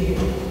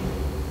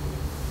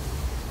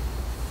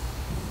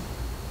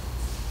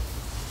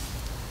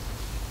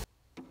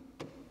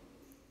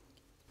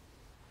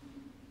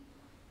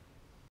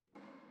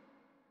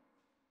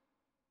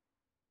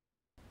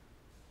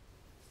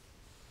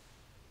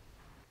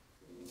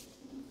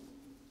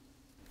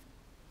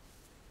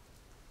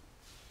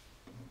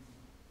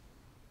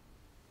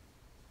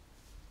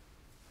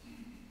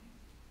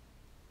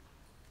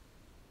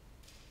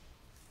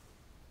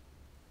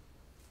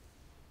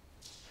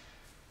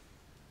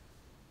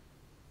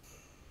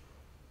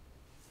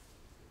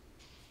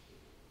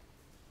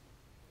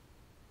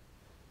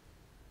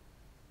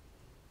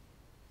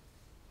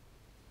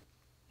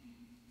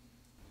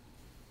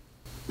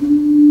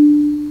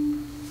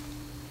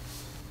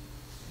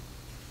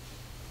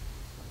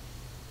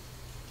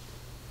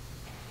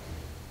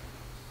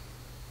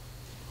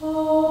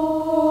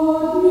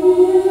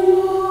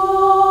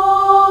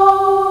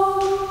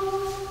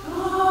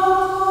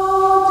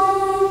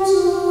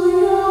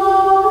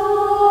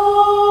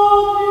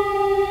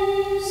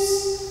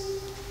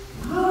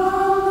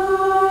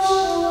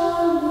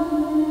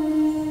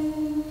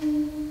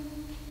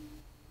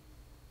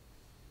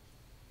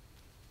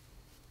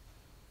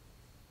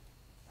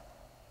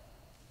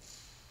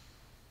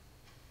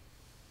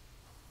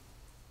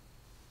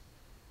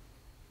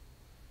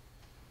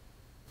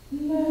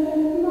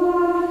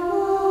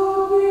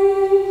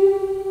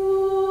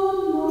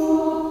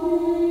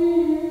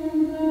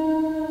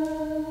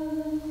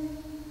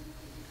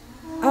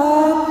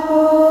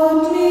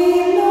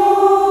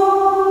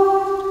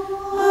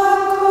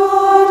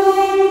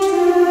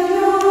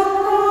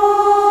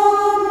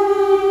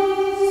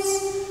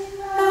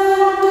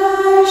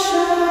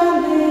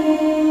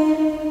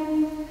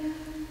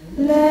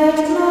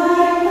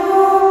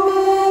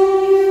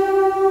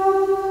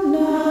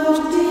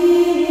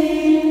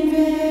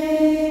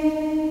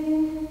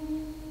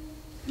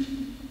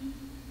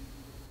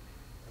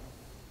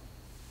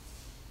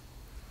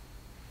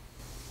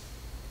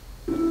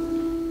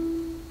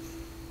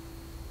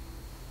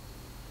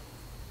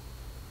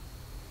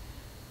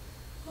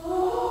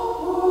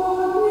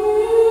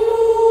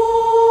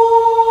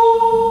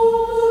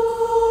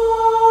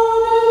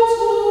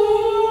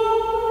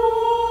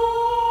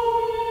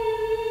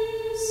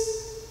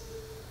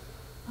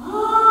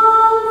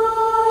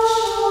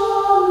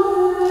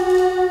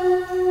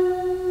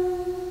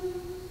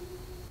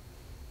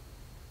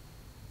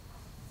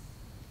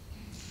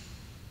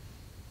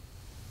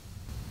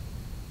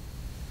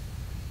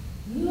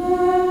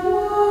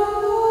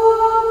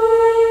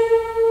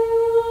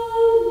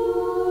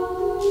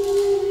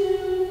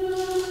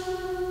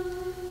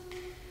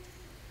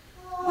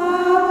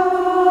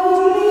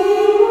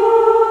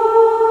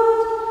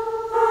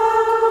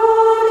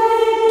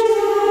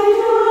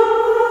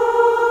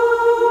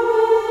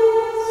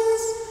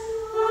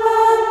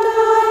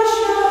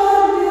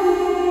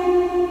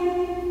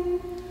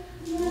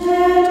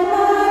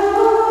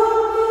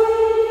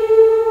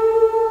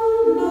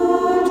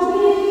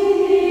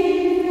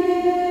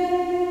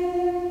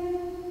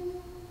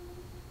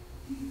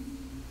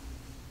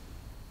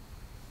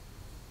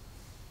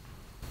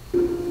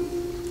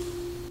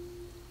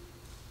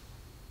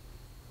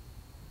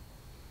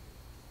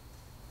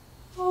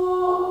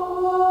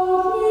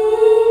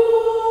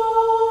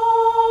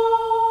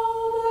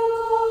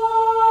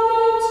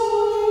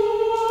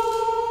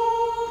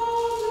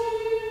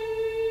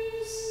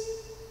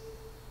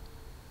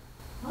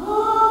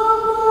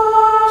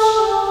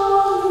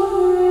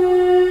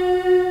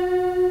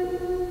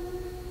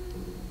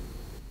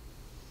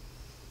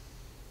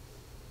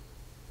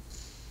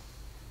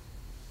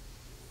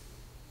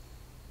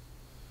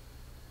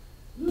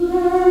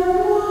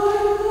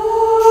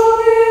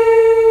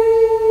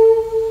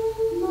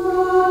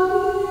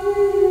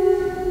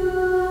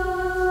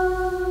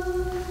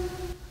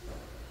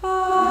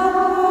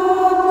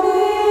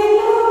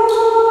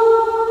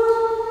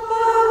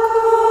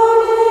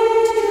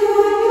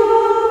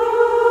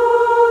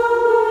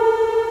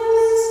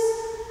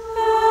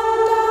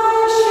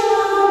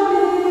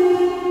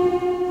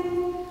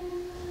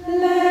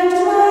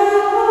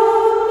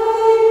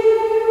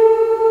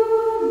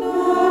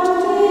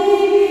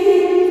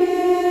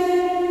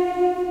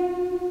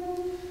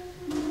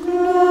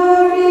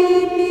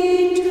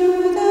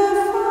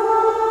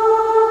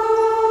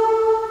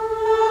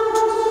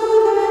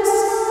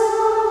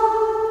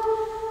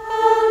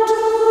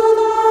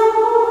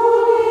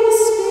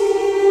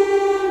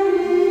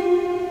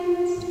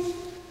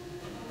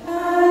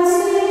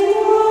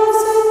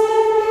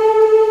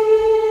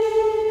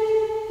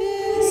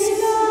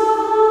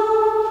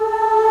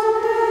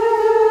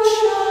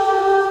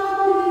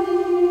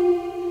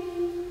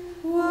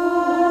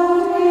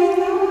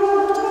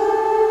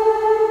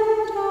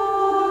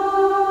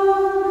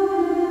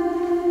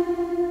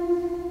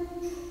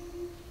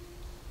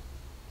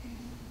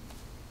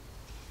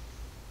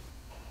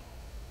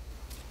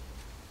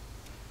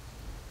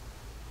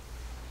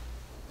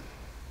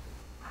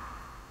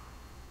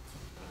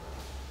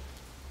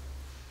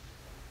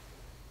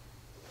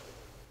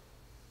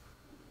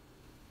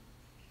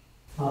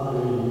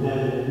Father in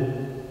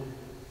heaven,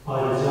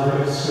 our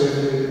desire to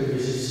serve you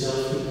is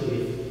itself a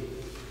gift,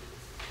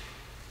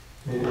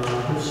 and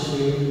our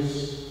perseverance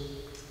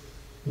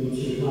means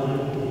your light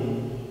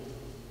again.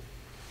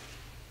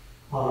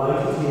 Our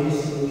right it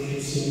is that we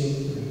should sing in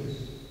praise.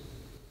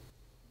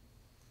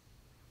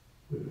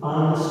 With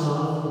boundless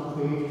love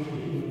we pray to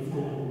the human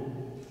family,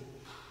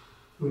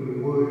 through your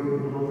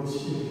word and Holy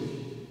Spirit,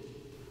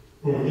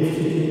 and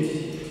lifted it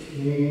to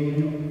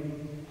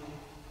union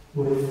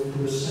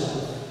with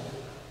yourself.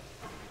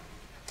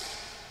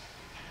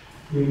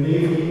 We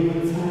make the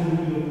human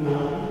family of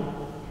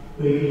God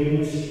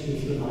radiance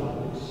with your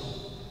likeness,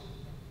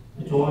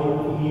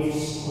 adorned with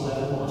gifts of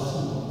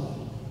everlasting love.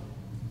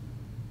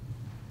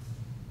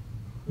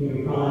 In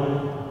your bride,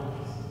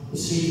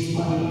 deceived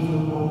by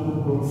evil one,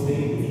 broke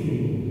faith with you,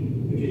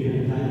 who did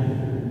not abandon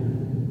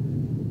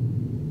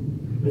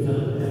you. With an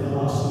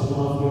everlasting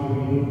love you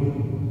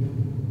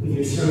renewed, with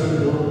your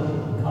servant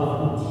Lord,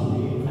 covenant you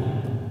made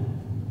plan,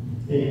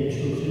 then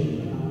chosen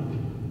bride,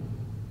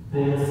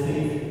 man of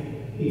faith,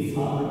 be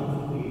Father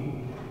of we,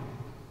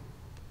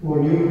 more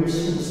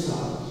numerous than the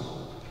stars,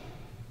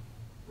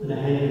 and the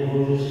hand of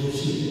Moses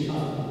received the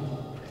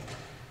covenant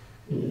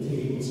in the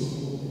tables of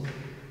gold.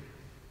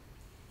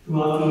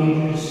 Throughout the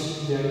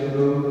ages there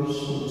arose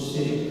from the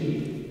state of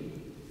people,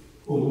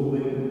 holy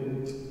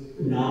women,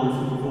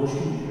 renowned for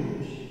devotion,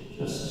 courage,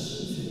 justice,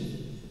 and faith.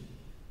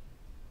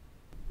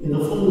 In the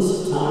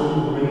fullness of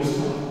time, he raised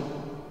up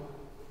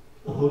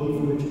the Holy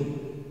Virgin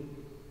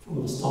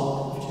from the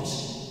stock of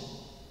Jesse.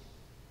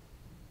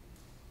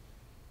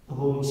 The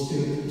Holy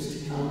Spirit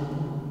is to come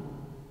upon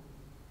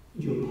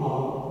and your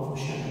power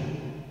overshadow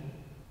her,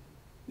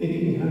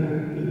 making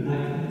her the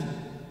Immaculate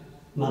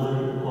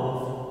Mother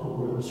of the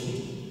world's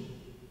freedom.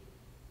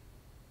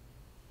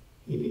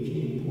 He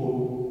became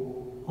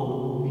poor,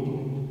 humble,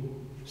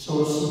 obedient,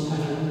 source and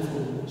pattern of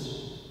holiness.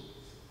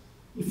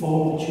 He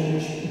formed the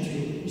Church into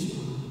his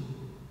bride,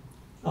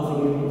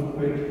 loving her with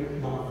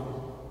great love,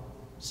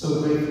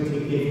 so great that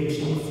he gave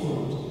himself for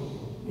it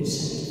and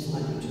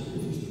sanctified it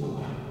with his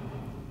blood.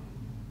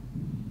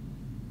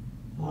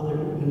 Father,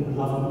 in your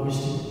loving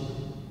wisdom,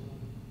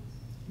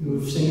 you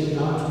have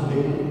singled out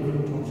many of your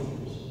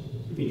daughters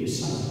to be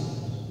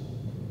disciples,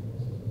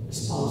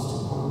 espoused to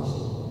Christ,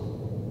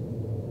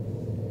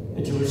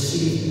 and to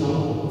receive the honor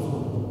of love.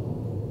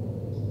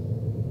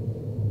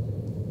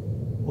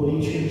 Holy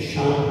Church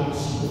shines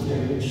with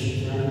their rich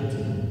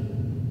variety.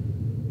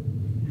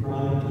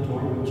 Bride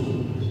adorned with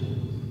jewels,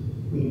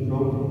 Queen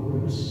broken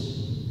roots,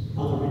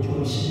 Mother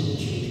rejoicing in the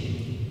children.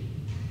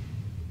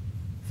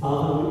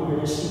 Father, we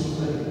earnestly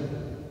pray,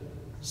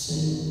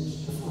 send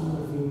the fire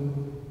of your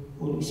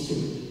Holy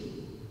Spirit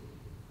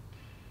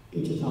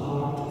into the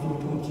heart of your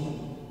daughter,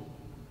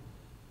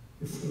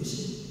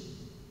 Euphrasia.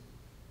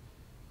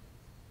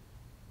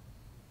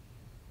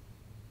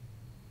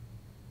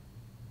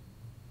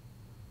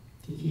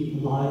 To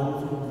keep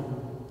alive within her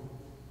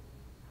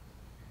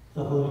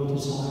the holy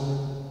desire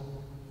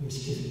he has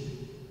given.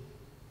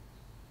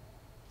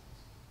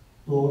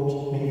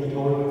 Lord, may the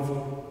glory of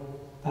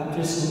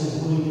baptism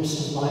and holiness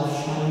of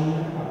life shine in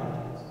her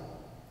heart,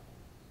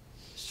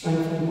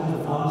 strengthened by the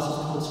vows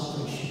of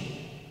consecration.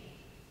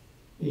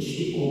 May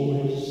she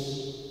always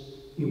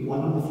be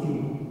one with you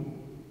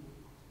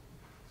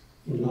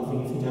in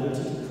loving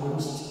fidelity to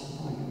Christ and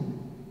bridegroom.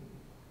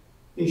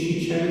 May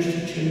she cherish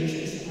the Church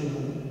as her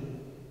mother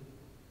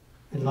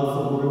and love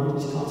the world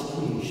as God's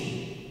creation,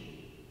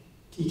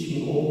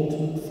 teaching all to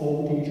look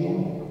forward in joy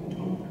and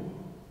hope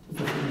to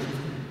the things of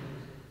God.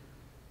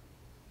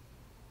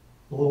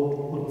 Lord,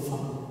 Holy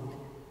Father,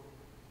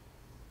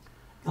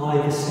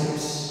 guide the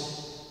steps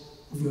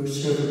of your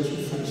servant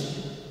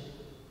Euphrasia.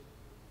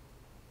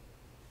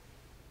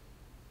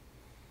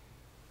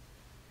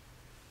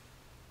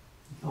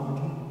 Guard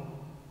her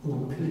on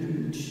our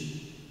pilgrimage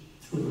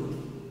through life.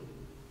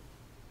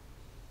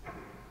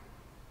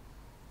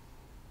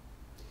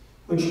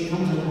 When she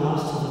comes at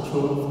last to the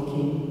throne of the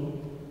King,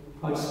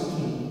 Christ the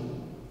King,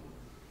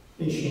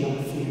 may she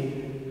not fear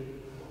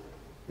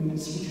in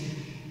its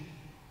return,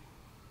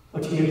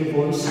 but hear the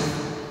voice of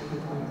her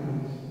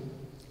bridegroom,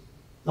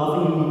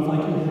 lovingly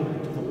inviting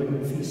her to the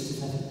wedding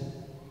feast of heaven.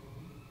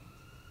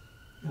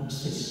 We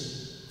ask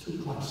this through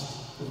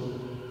Christ the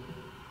Lord.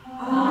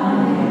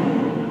 Amen.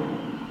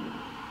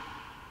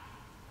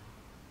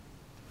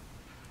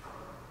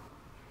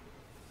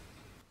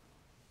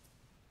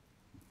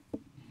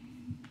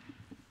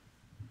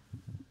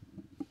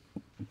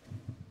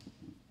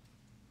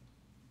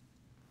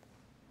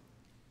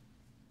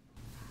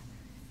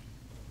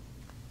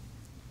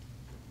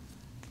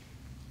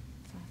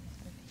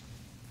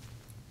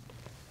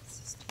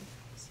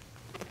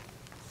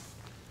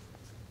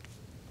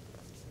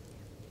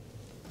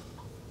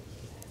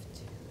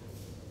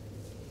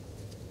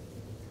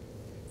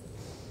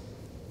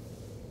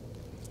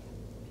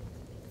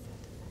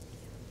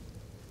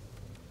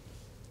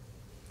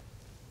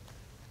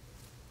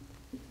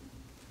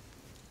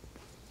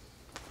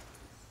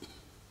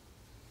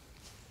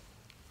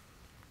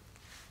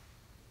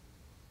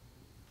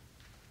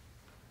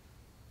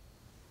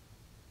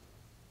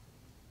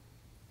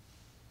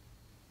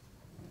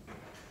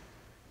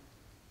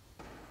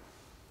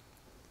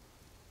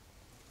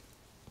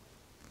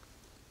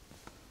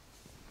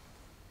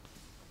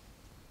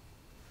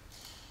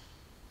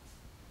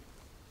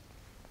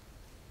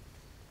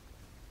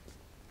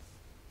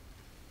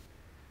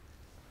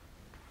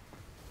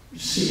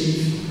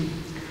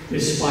 Receive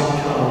this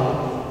white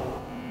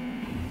cowl,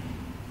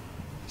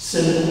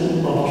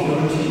 symbol of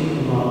purity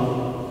and love.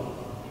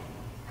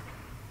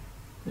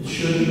 It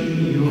should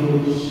be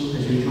yours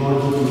as you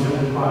join the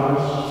angelic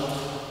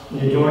choirs in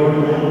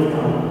adoring the Lamb of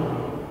God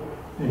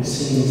and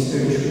singing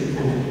spiritual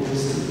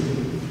canticles to you.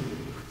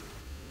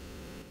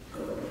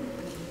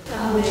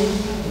 Amen.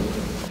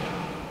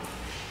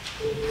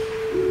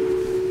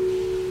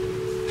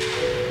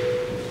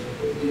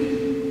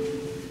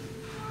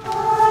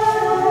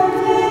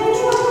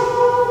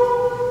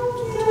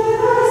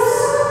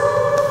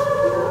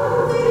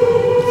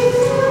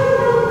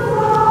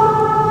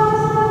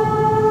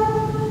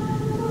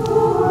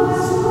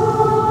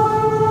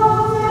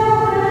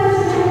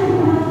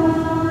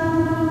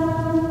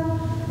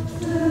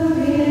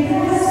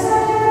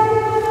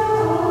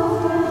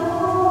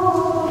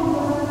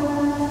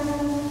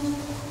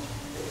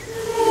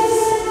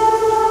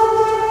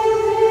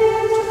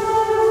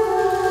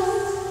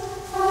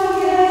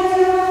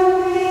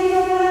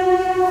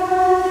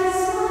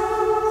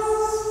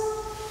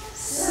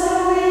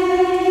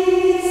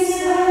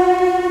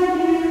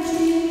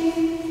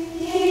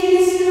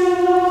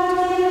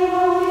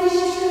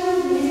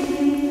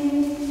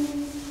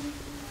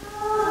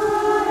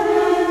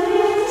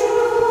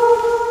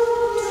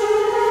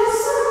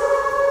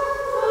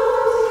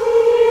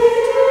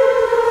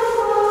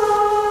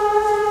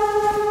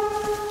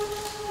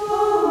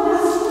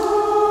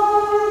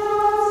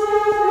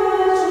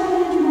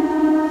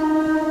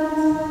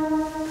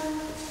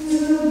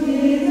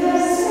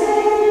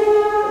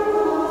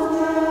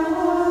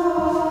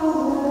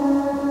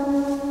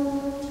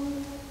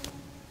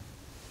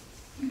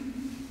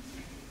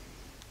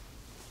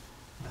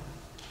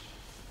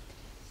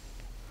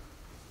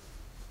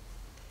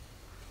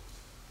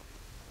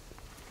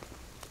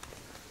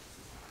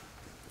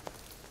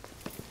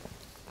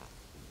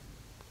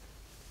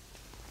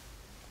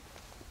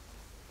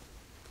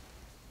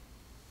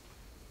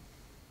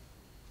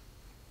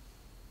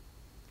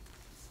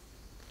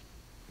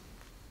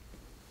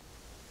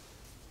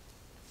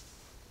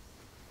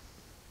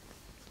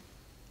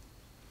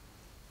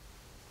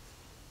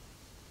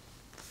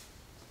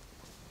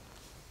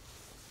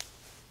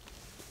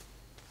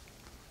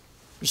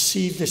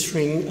 Receive this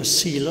ring, a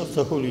seal of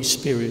the Holy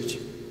Spirit.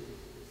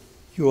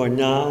 You are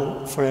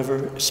now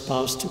forever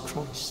espoused to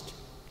Christ.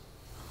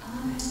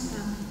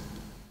 Amen.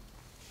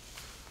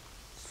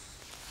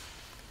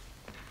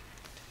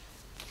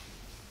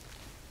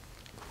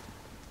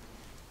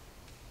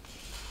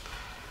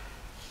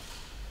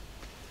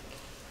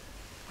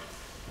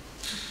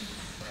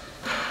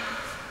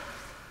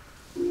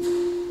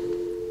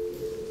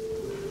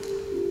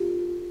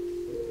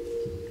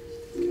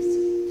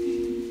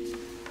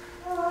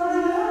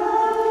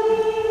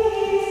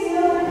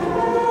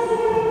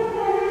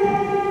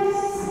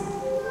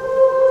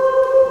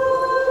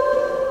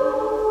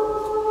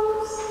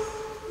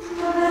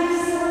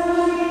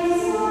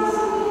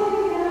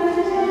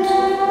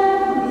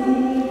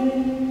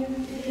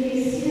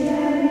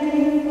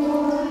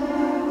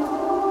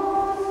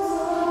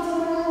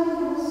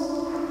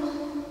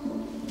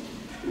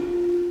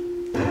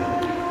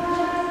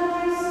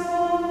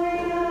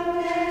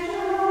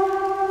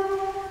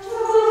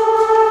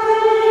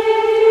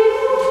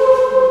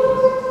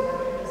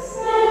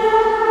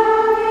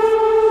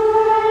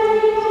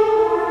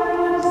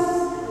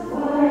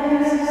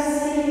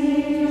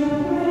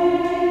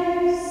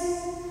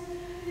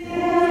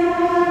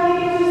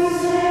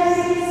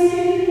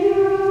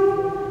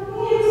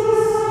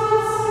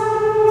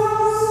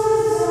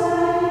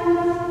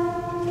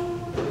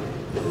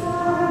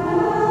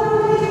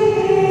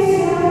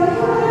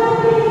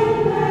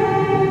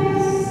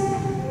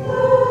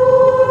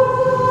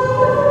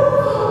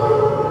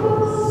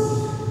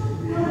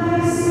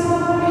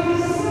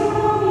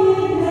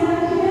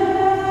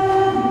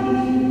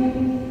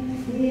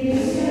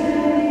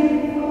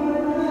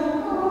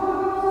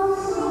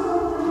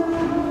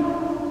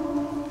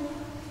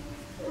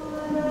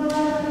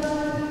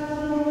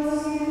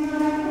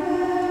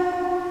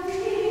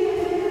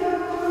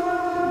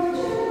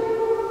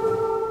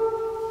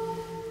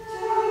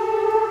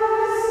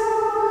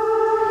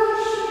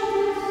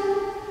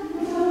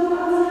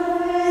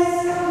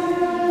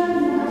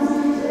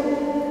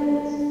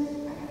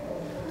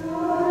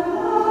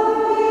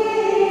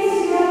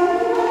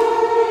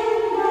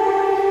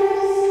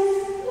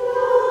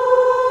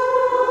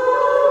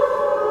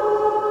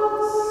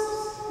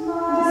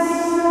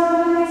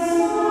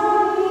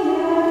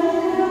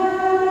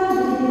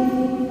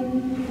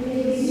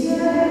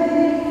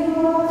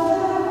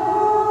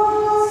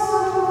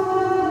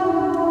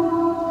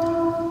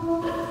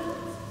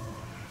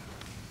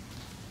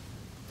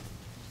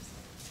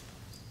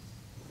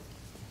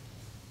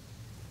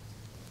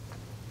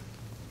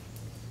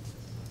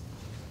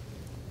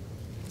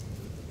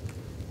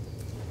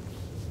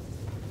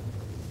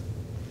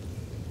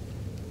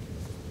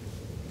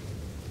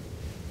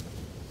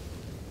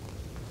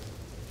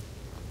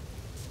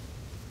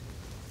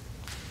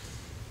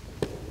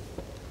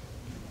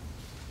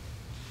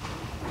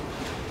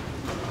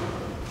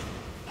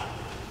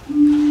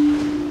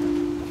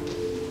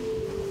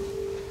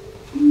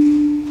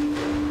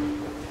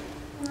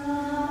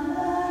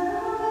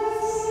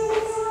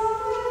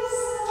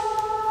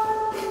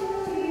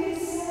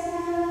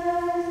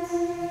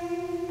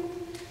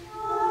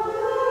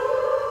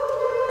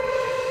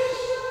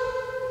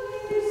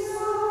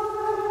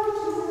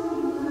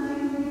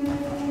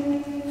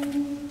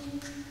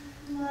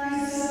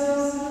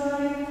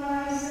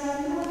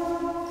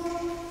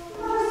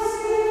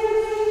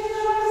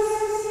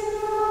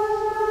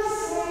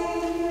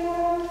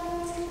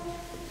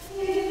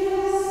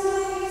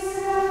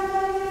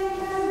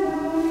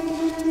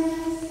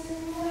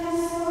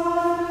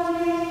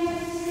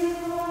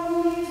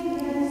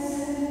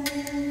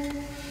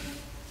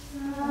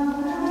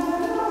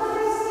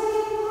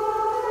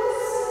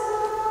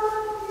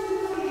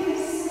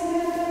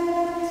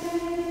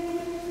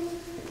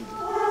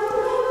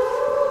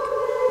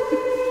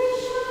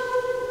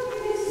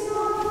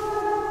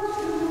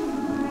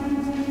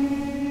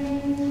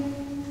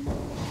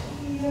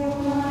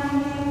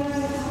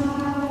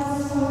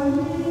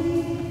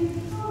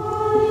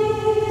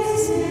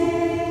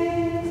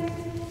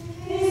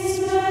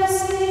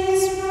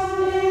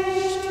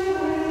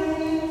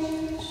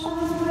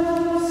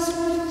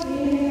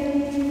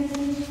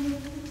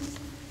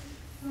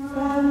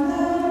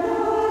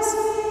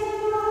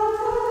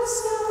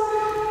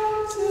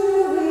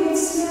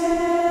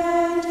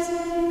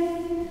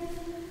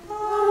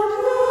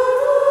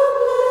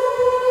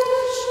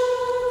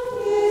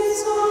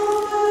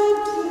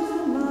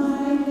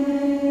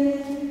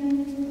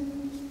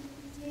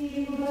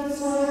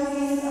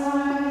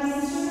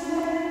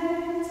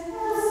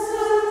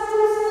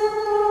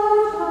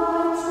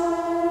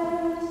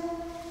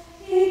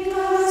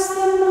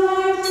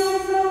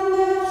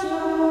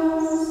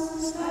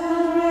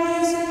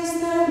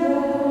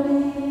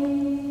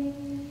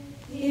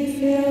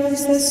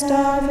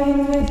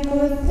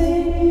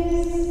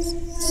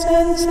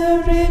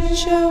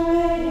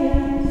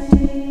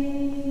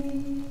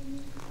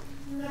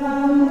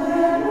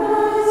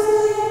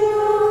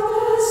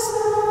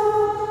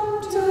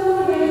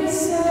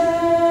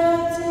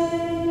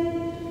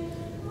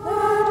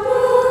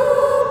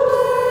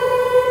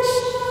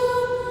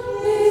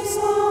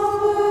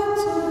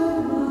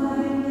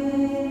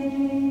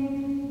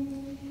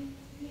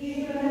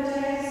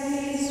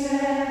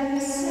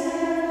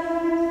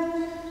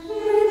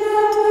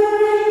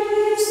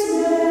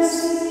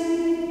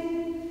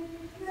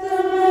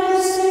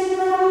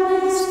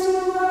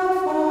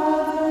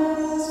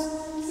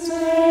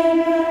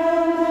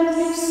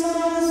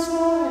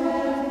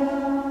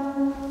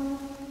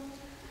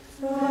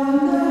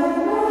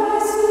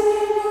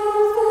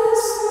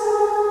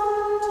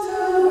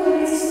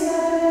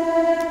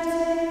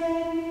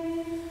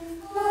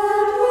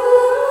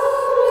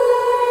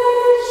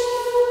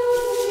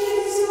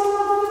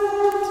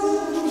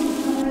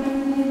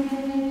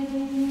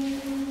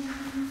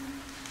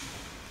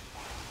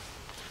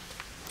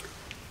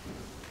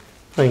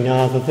 Pray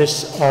now that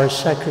this our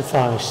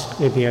sacrifice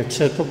may be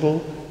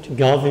acceptable to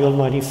God the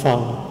Almighty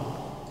Father.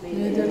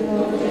 May the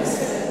Lord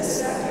accept the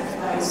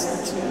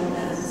sacrifice at your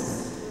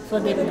hands, for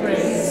the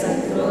praise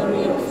and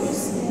glory of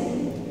his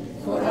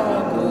name, for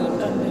our good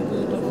and the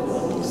good of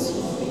all his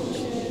holy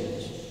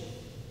church.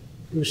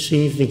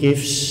 Receive the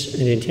gifts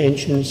and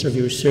intentions of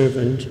your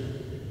servant,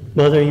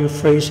 Mother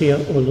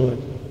Euphrasia, O Lord,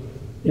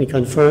 and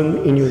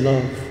confirm in your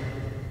love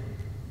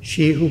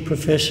she who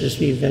professes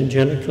the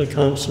evangelical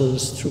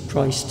counsels through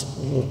Christ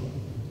the Lord.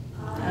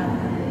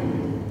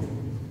 Amen.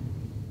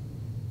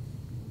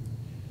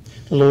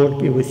 The Lord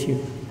be with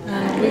you.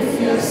 And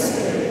with your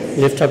spirit.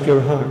 Lift up your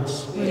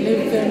hearts. We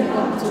lift them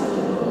up to the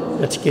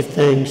Lord. Let's give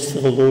thanks to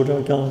the Lord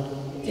our God.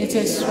 It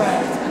is right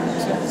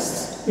and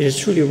just. It is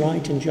truly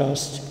right and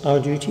just,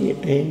 our duty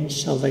and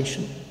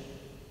salvation,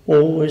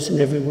 always and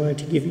everywhere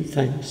to give you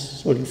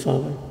thanks, Holy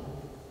Father,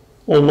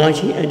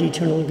 Almighty and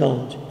eternal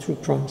God, through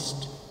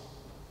Christ.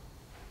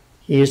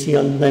 He is the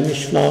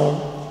unblemished flower,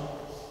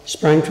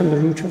 sprang from the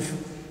root of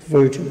the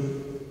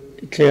Virgin,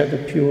 declared the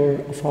pure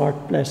of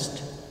heart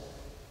blessed,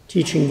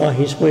 teaching by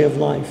his way of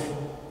life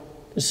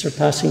the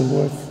surpassing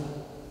worth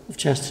of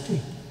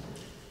chastity.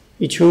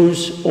 He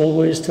chose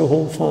always to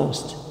hold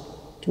fast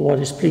to what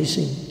is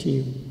pleasing to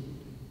you,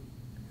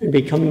 and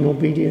becoming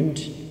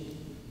obedient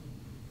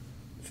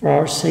for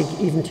our sake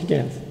even to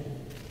death,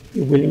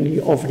 he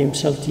willingly offered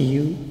himself to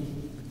you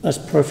as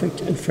perfect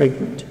and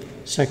fragrant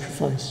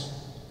sacrifice.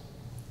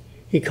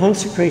 He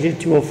consecrated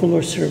to a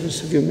fuller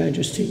service of your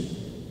majesty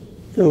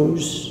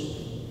those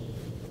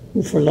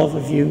who for love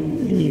of you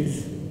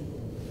leave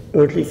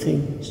earthly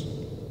things,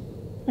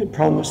 and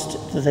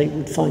promised that they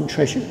would find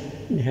treasure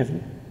in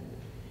heaven.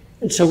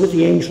 And so with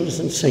the angels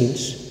and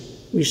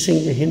saints, we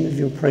sing the hymn of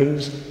your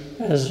praise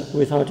as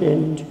without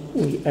end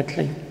we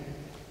acclaim.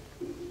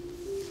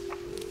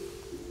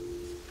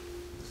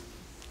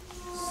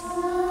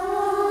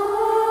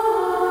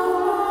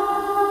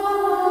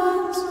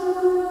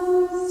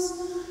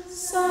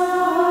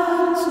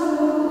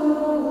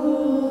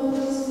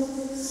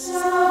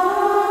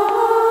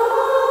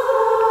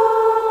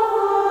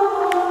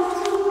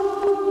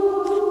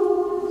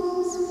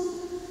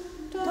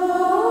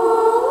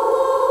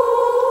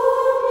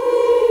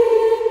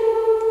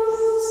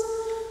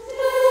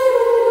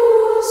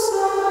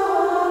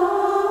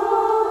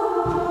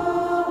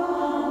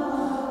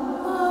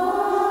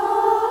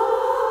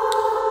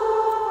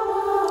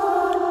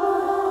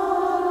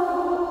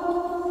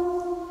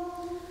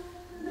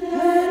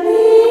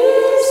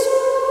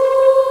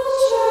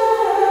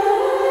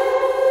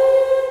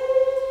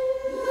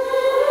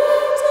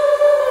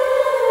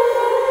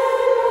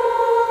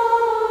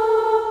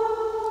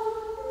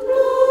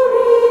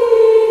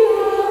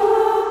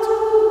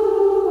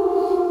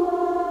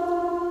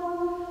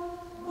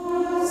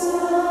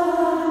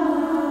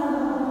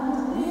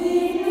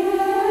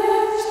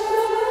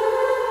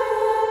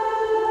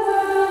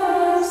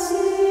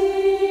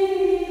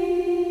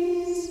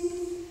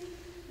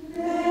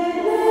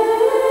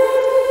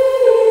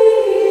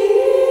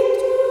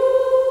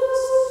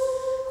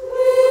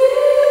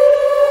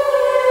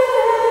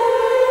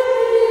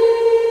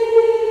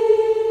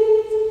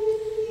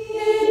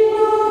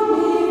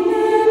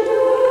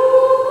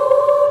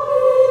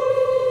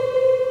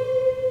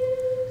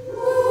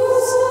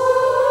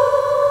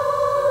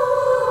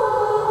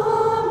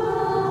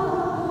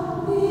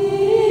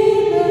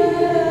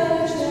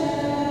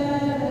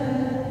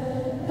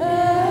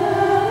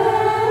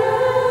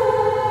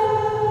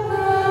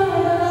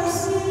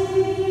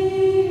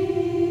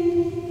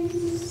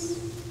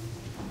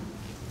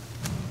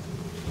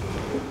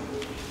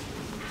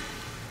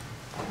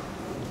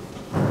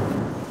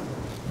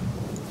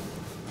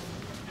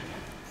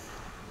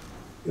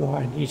 You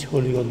are indeed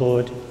holy, O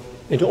Lord,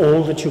 and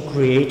all that you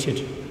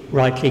created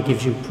rightly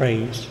gives you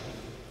praise.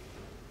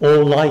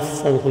 All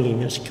life, all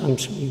holiness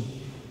comes from you,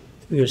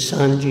 through your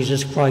Son,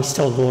 Jesus Christ,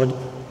 our Lord,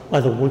 by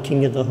the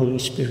working of the Holy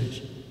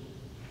Spirit.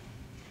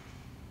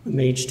 From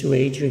age to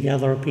age you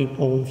gather a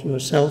people for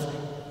yourself,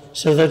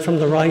 so that from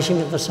the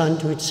rising of the sun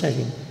to its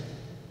setting,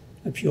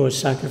 a pure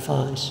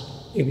sacrifice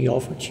may be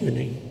offered to your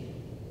name.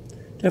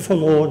 Therefore,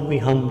 Lord, we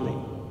humbly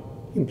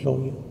implore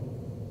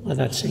you, by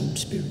that same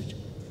Spirit,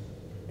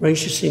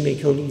 graciously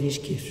make holy these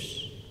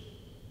gifts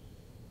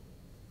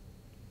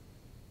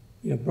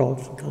we have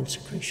brought for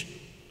consecration.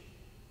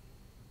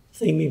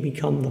 They may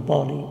become the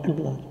body and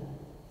blood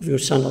of your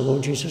Son, our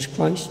Lord Jesus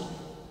Christ,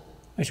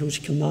 at whose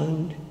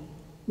command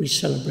we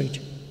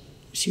celebrate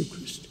this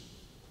Eucharist.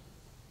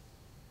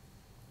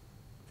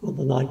 For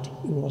the night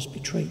he was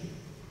betrayed,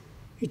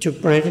 he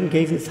took bread and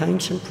gave you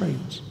thanks and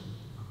praise.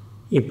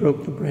 He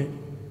broke the bread,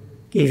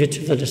 gave it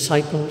to the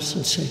disciples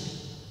and said,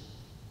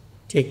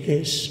 "Take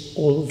this,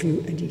 all of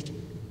you, and eat.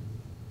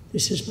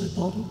 This is my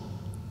body,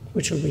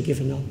 which will be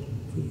given up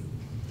for you."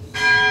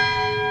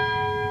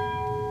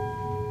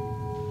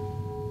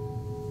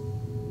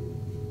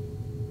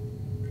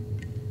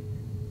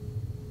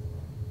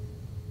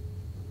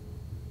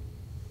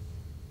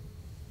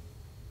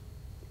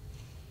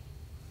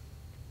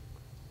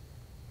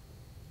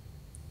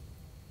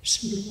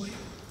 Similar way.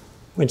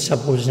 When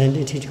supper was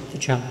ended, he took the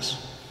chalice.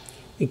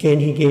 Again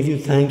he gave you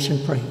thanks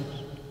and praise,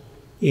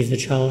 gave the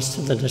chalice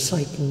to the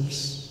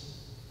disciples,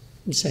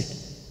 and said,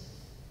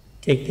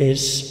 "Take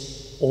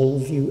this, all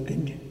of you,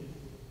 and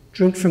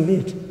drink from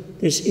it.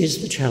 This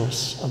is the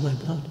chalice of my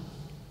blood,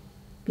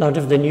 blood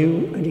of the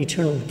new and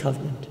eternal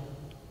covenant,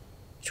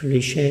 which will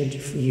be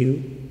shed for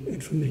you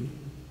and for many,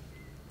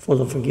 for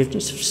the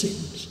forgiveness of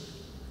sins.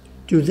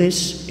 Do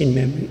this in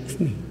memory of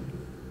me."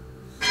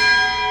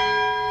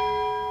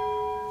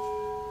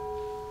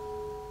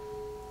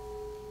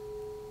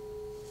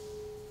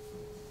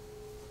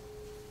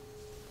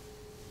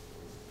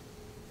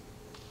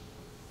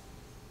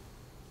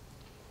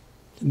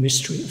 The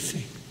mystery of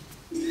faith.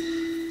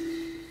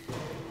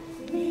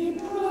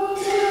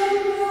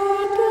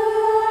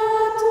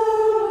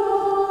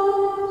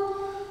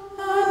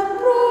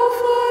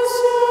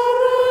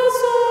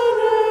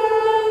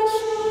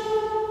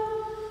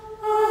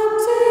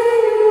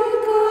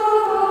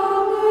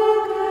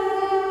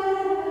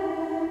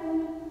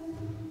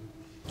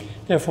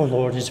 Therefore,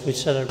 Lord, as we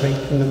celebrate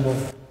the memory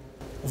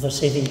of the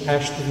saving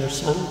passion of your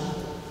Son,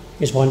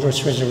 his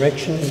wondrous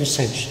resurrection and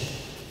ascension,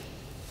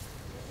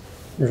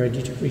 and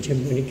ready to greet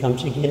him when he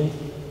comes again,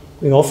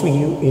 we offer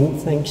you in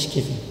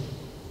thanksgiving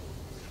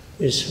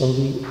his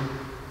holy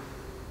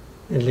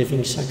and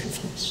living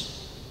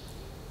sacrifice.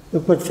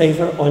 Look with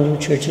favour on your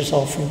church's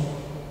offering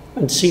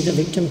and see the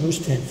victim whose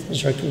death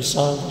has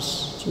reconciled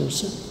us to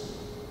yourself.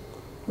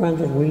 Grant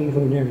that we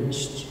who are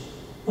nourished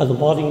by the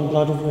body and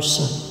blood of your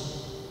Son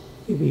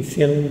may be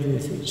filled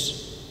with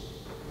his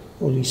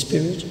Holy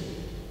Spirit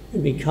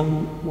and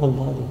become one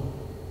body,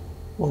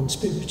 one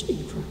Spirit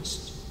in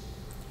Christ.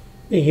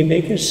 May he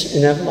make us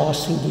an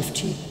everlasting gift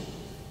to you,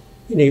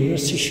 enable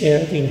us to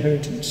share the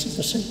inheritance of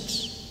the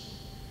saints.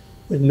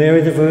 With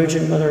Mary the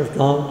Virgin, Mother of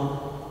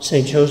God,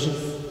 Saint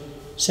Joseph,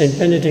 Saint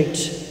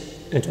Benedict,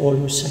 and all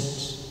your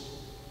saints,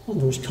 on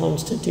whose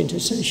constant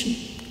intercession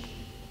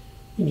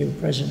in your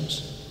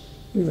presence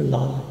we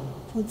rely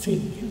upon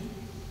feeling you.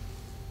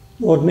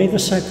 Lord, may the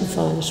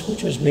sacrifice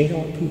which has made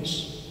our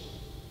peace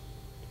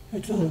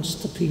advance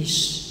the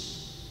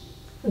peace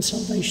and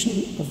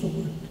salvation of the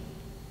world.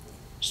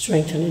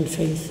 Strengthen in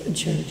faith and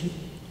charity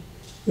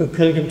your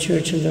pilgrim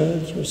church on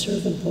earth, your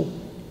servant Pope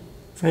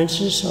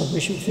Francis, our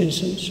Bishop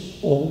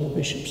Vincent, all the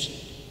bishops,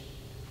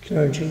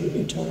 clergy,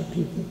 entire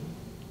people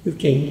you've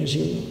gained as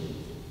you will.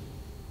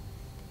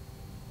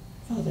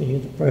 Father, hear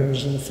the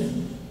prayers of the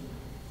family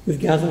who've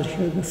gathered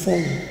here before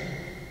you.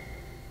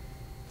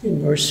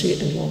 In mercy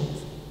and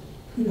love,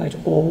 unite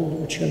all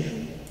your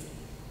children,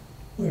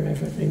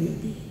 wherever they may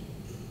be.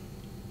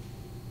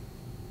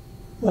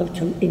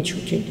 Welcome into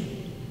your kingdom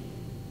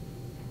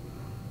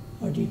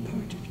our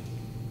departed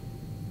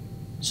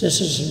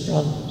sisters and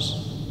brothers,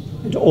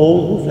 and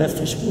all who've left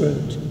this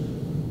world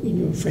in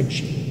your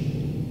friendship.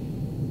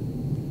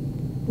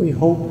 We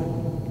hope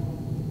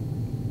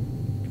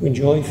to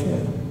enjoy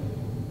forever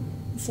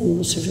the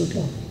fullness of your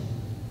glory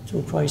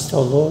through Christ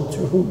our Lord,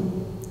 through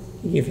whom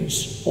you give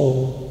us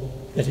all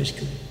that is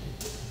good.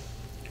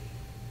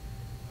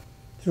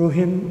 Through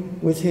him,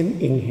 with him,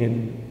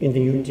 in the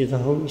unity of the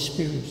Holy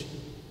Spirit,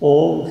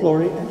 all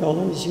glory and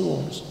honor is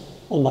yours,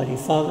 Almighty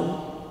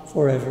Father,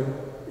 forever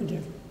and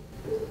ever.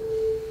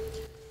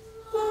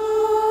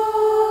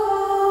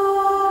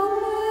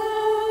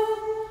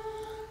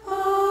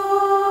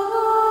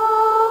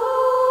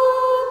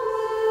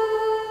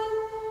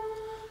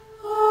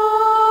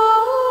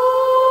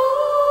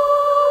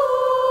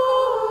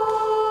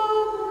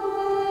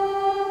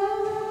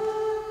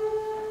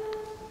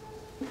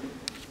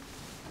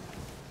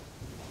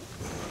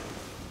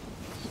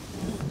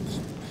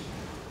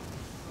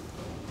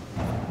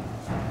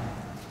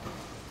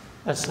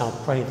 Let's now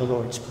pray the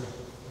Lord's Prayer.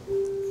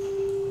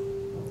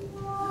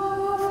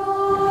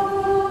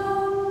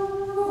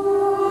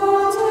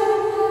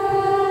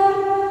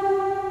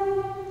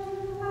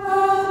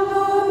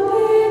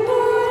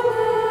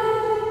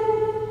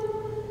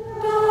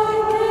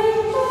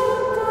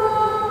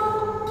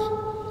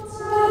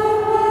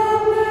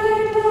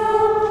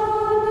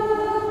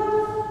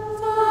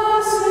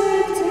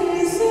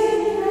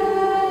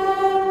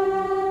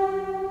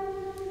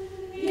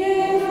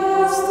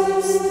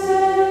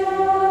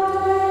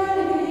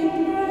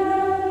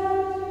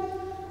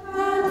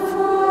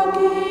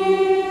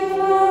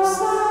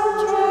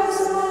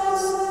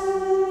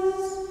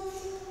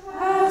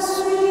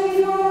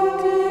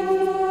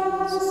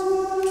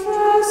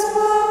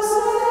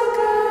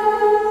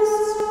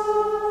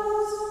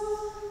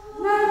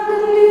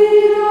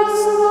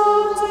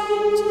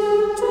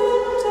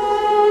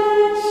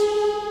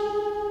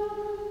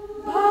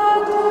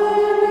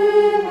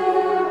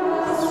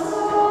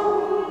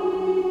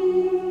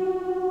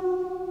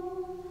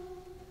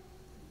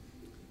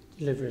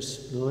 Deliver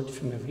us, Lord,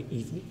 from every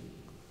evil.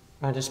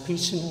 Grant us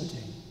peace in our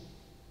day.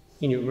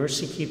 In your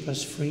mercy, keep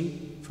us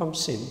free from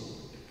sin.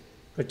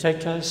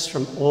 Protect us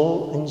from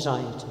all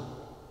anxiety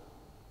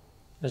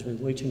as we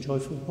wait in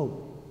joyful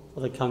hope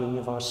for the coming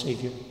of our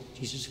Saviour,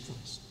 Jesus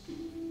Christ.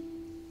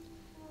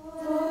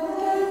 For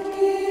the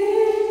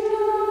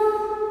kingdom,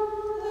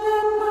 the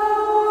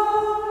power,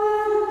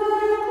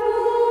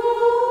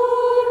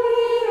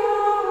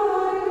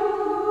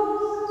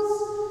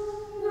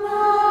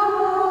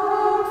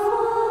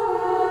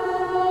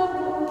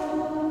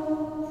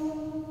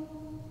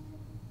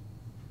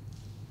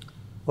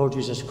 Lord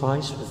Jesus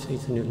Christ, with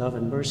faith in your love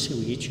and mercy,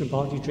 we eat your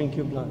body, drink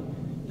your blood.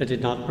 Let it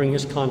not bring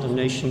us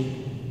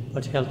condemnation,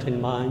 but health in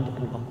mind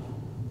and body.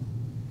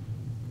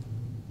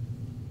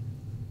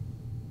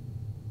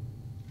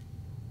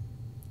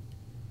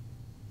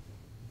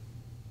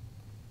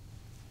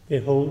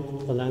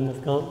 Behold the Lamb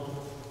of God.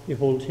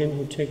 Behold him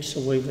who takes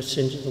away the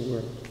sins of the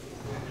world.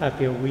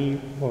 Happy are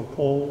we who are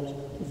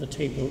called to the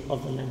table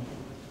of the Lamb.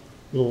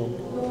 Lord,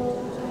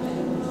 I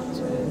am not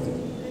worthy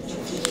that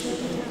you should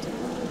enter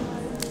my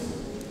life,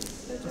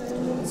 but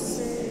only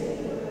say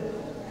the word,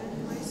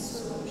 and my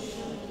soul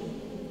shall be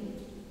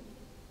healed.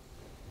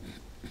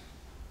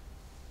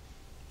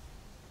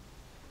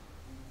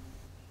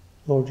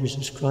 Lord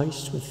Jesus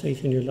Christ, with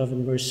faith in your love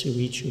and mercy,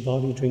 we eat your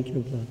body, drink your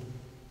blood.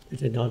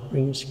 Let it not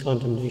bring us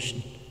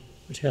condemnation,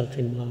 but health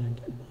in mind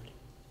and body.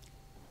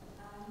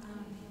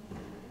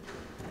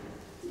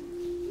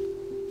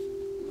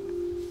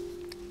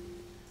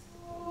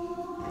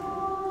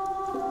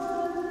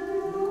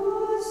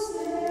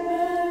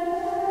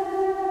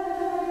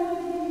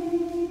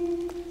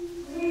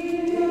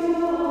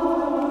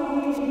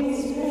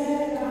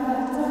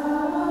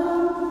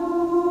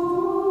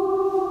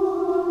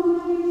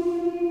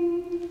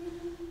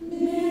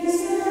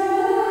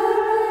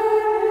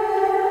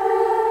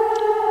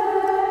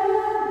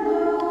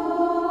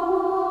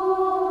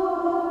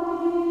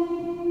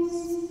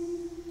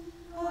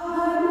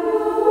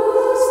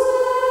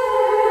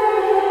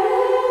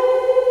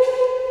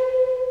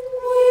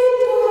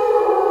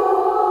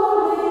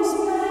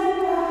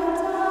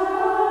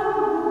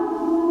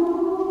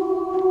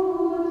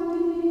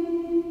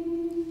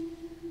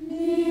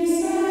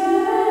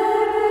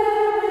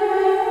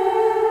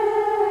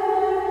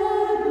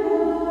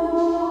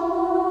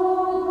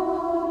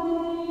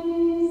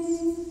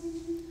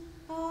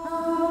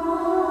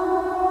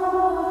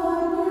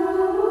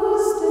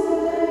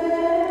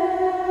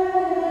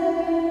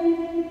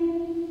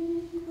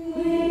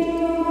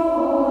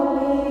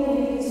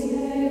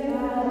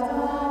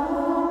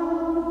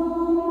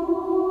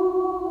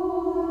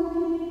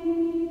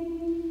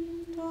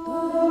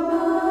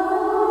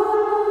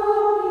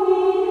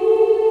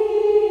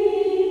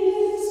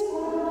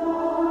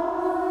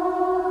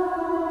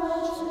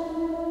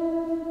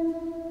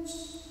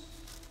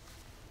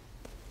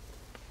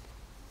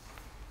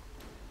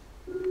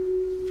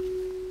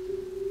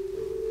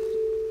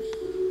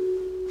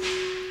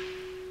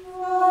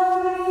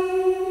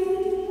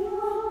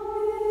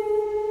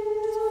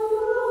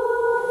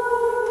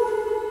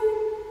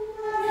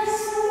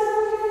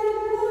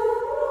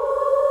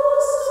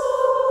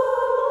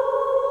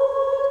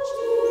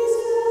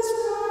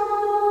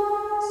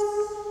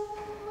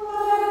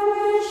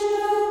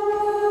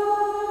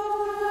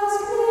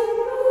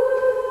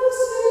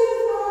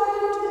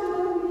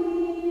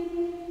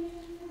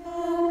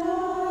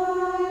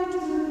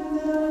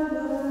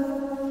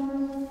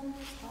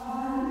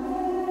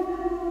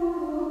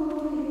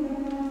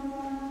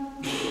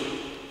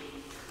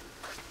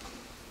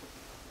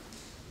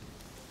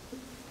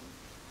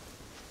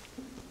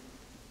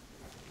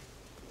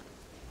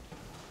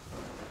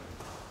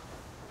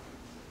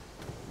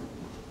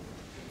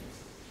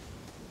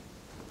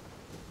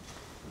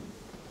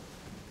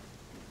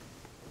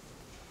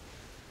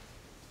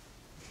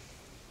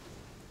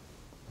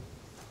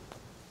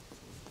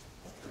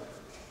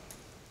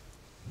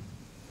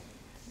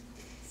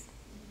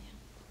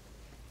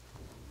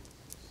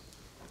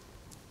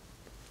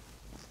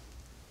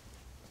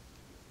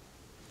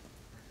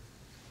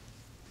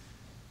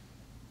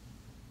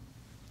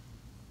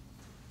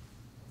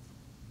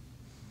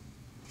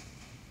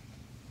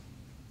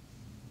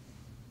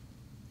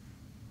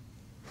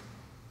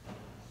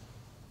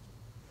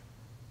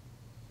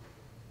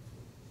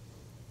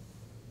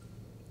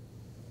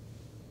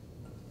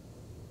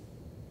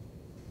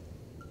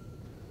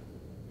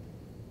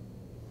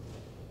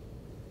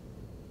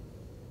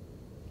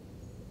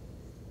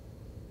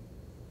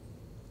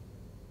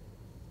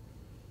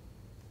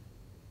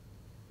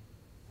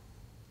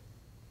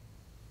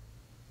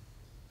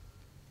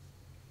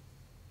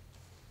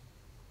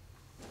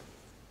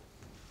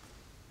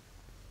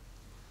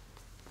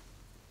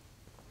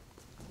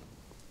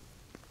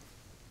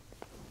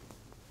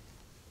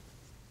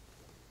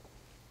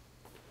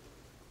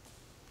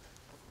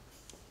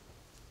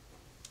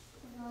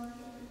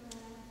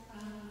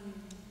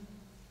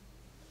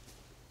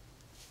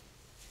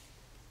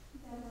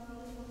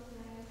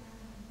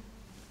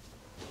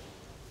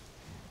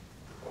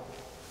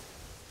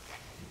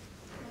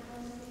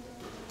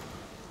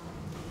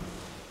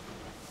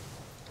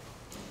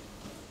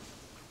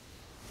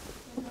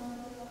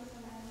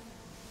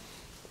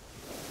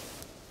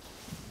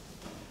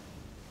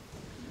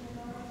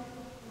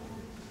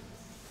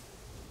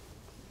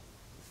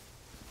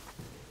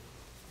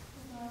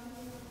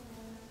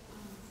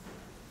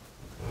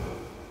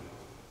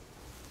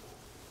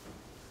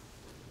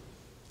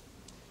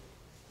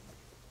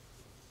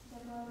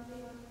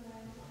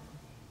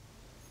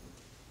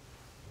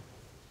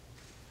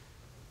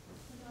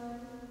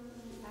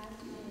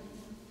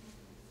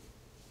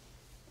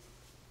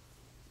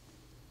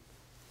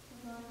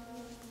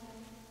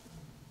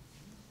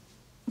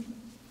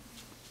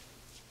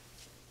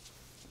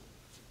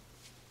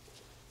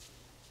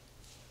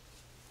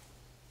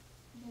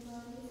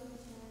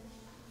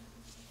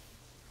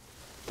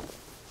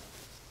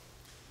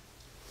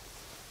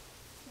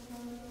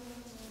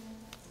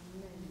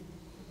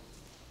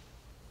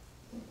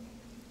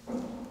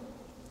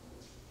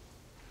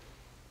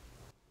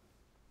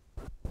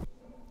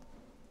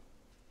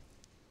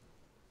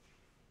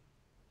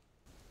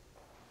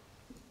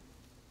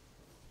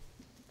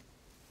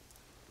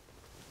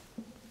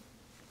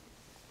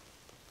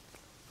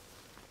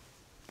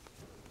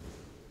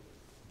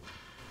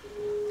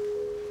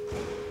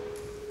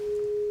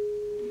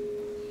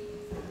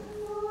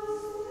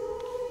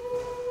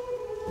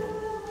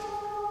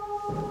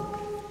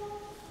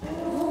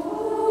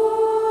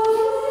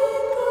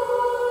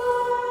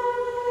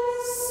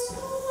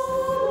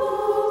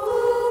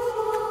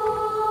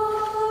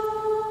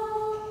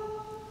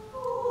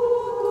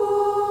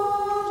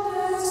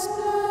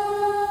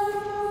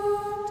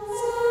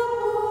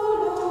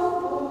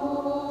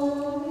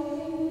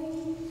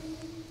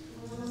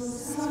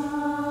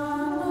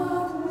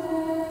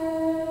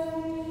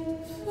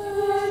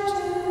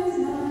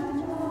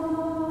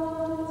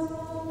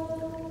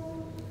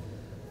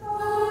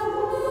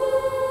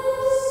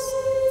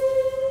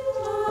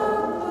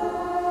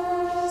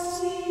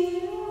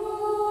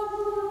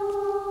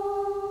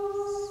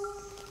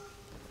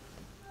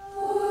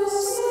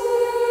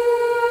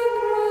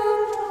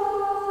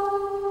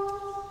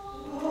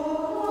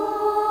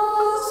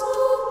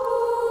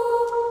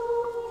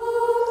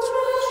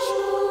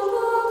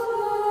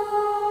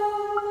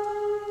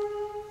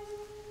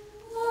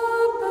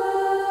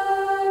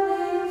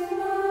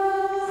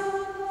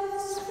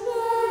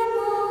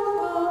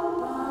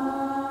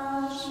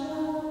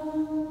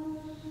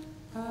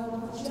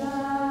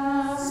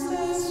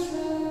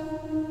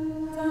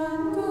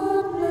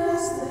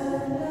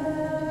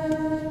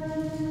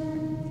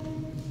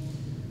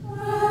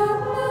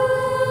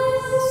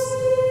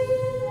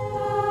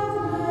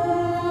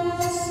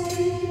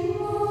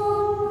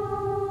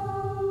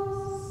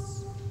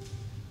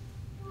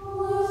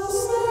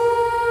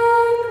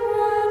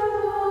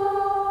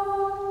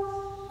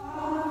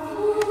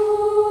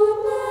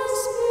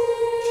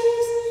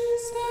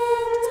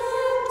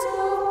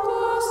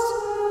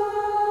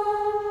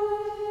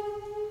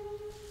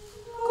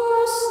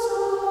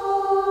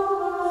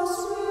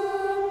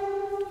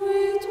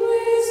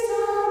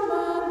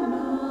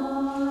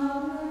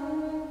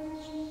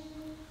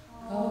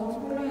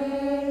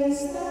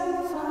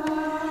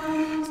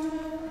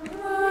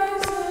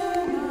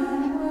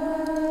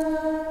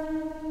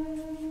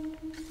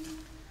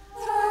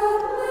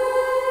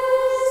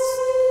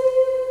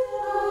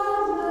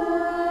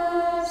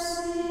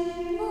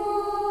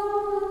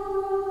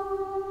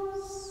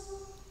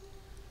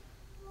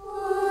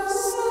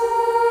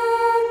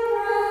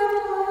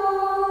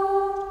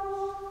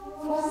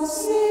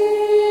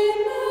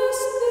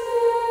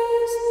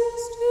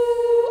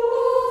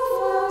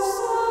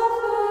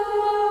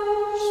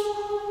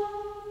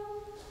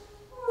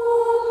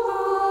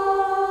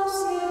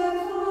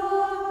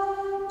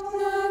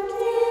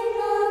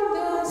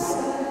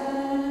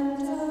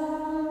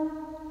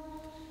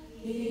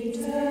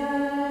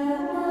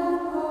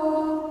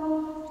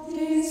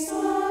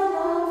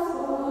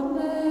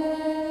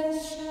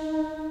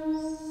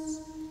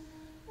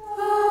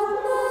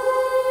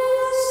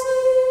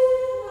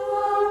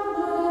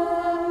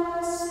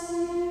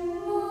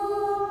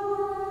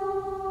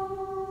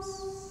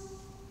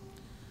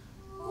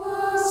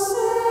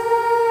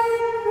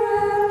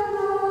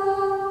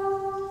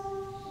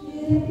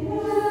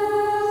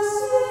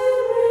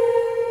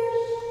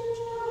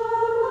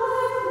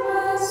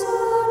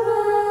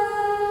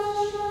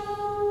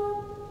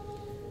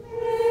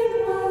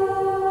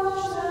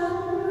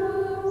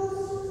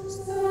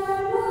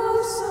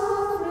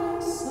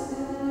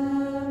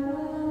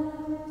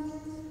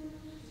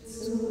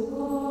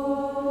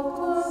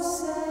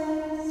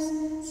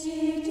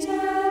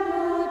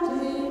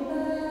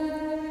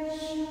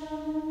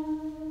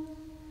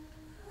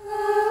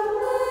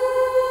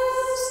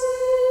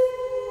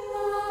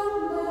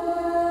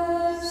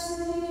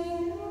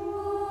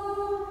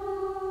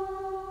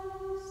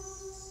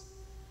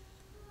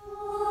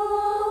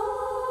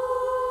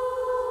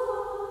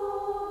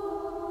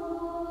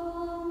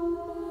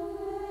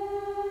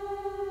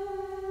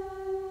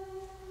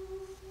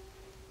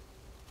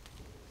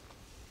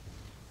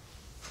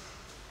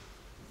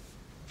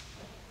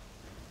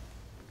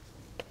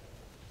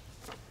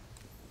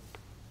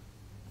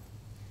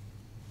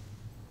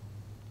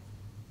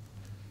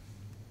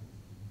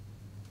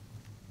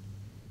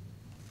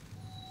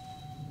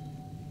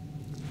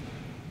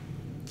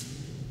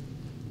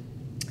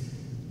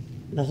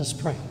 Let us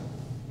pray.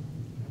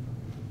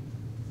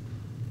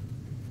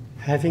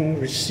 Having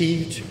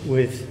received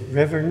with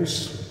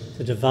reverence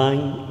the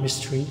divine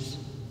mysteries,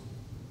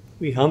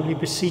 we humbly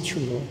beseech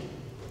you, Lord,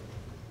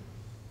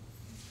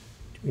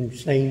 to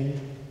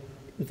inflame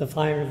with the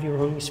fire of your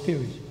Holy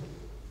Spirit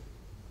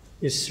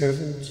this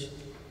servant,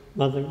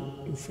 Mother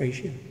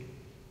Euphrasia,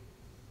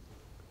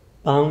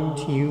 bound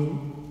to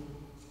you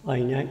by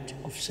an act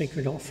of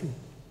sacred offering,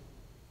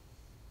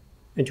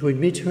 and to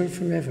admit her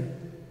forever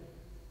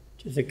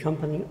to the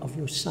company of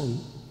your Son,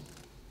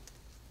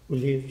 who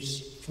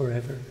lives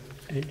forever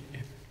and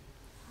ever.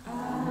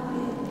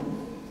 Amen.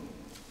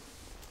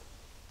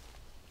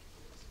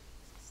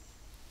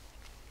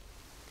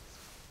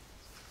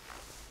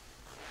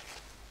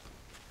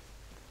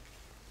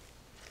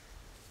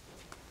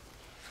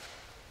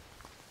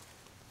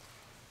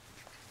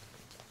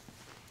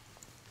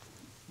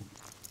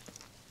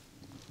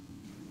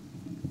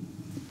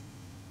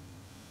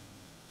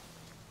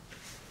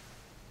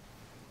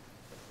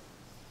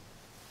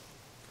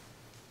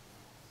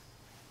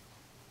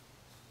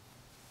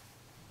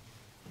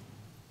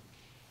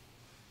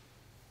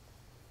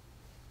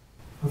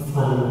 Our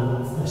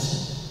final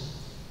lesson.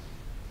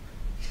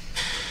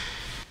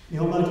 The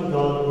Almighty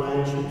God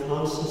grant you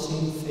constancy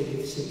in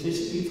faith,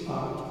 simplicity of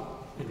heart,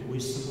 and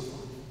wisdom of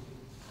life.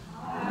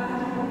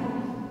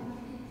 Amen.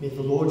 May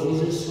the Lord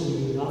Jesus,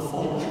 whom you now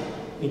follow,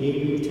 enable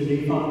you to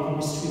live out the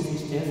mystery of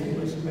his death and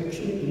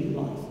resurrection in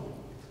your life.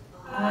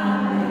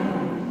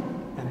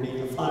 Amen. And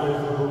may the fire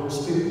of the Holy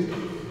Spirit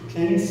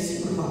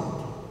cleanse your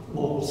heart from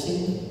all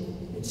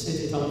sin and set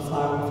it on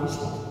fire with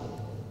his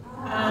love.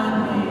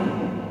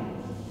 Amen.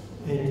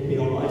 And may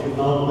Almighty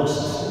God bless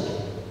us all.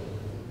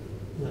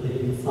 In the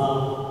name of the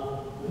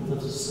Father, and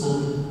of the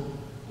Son,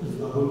 and of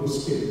the Holy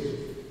Spirit.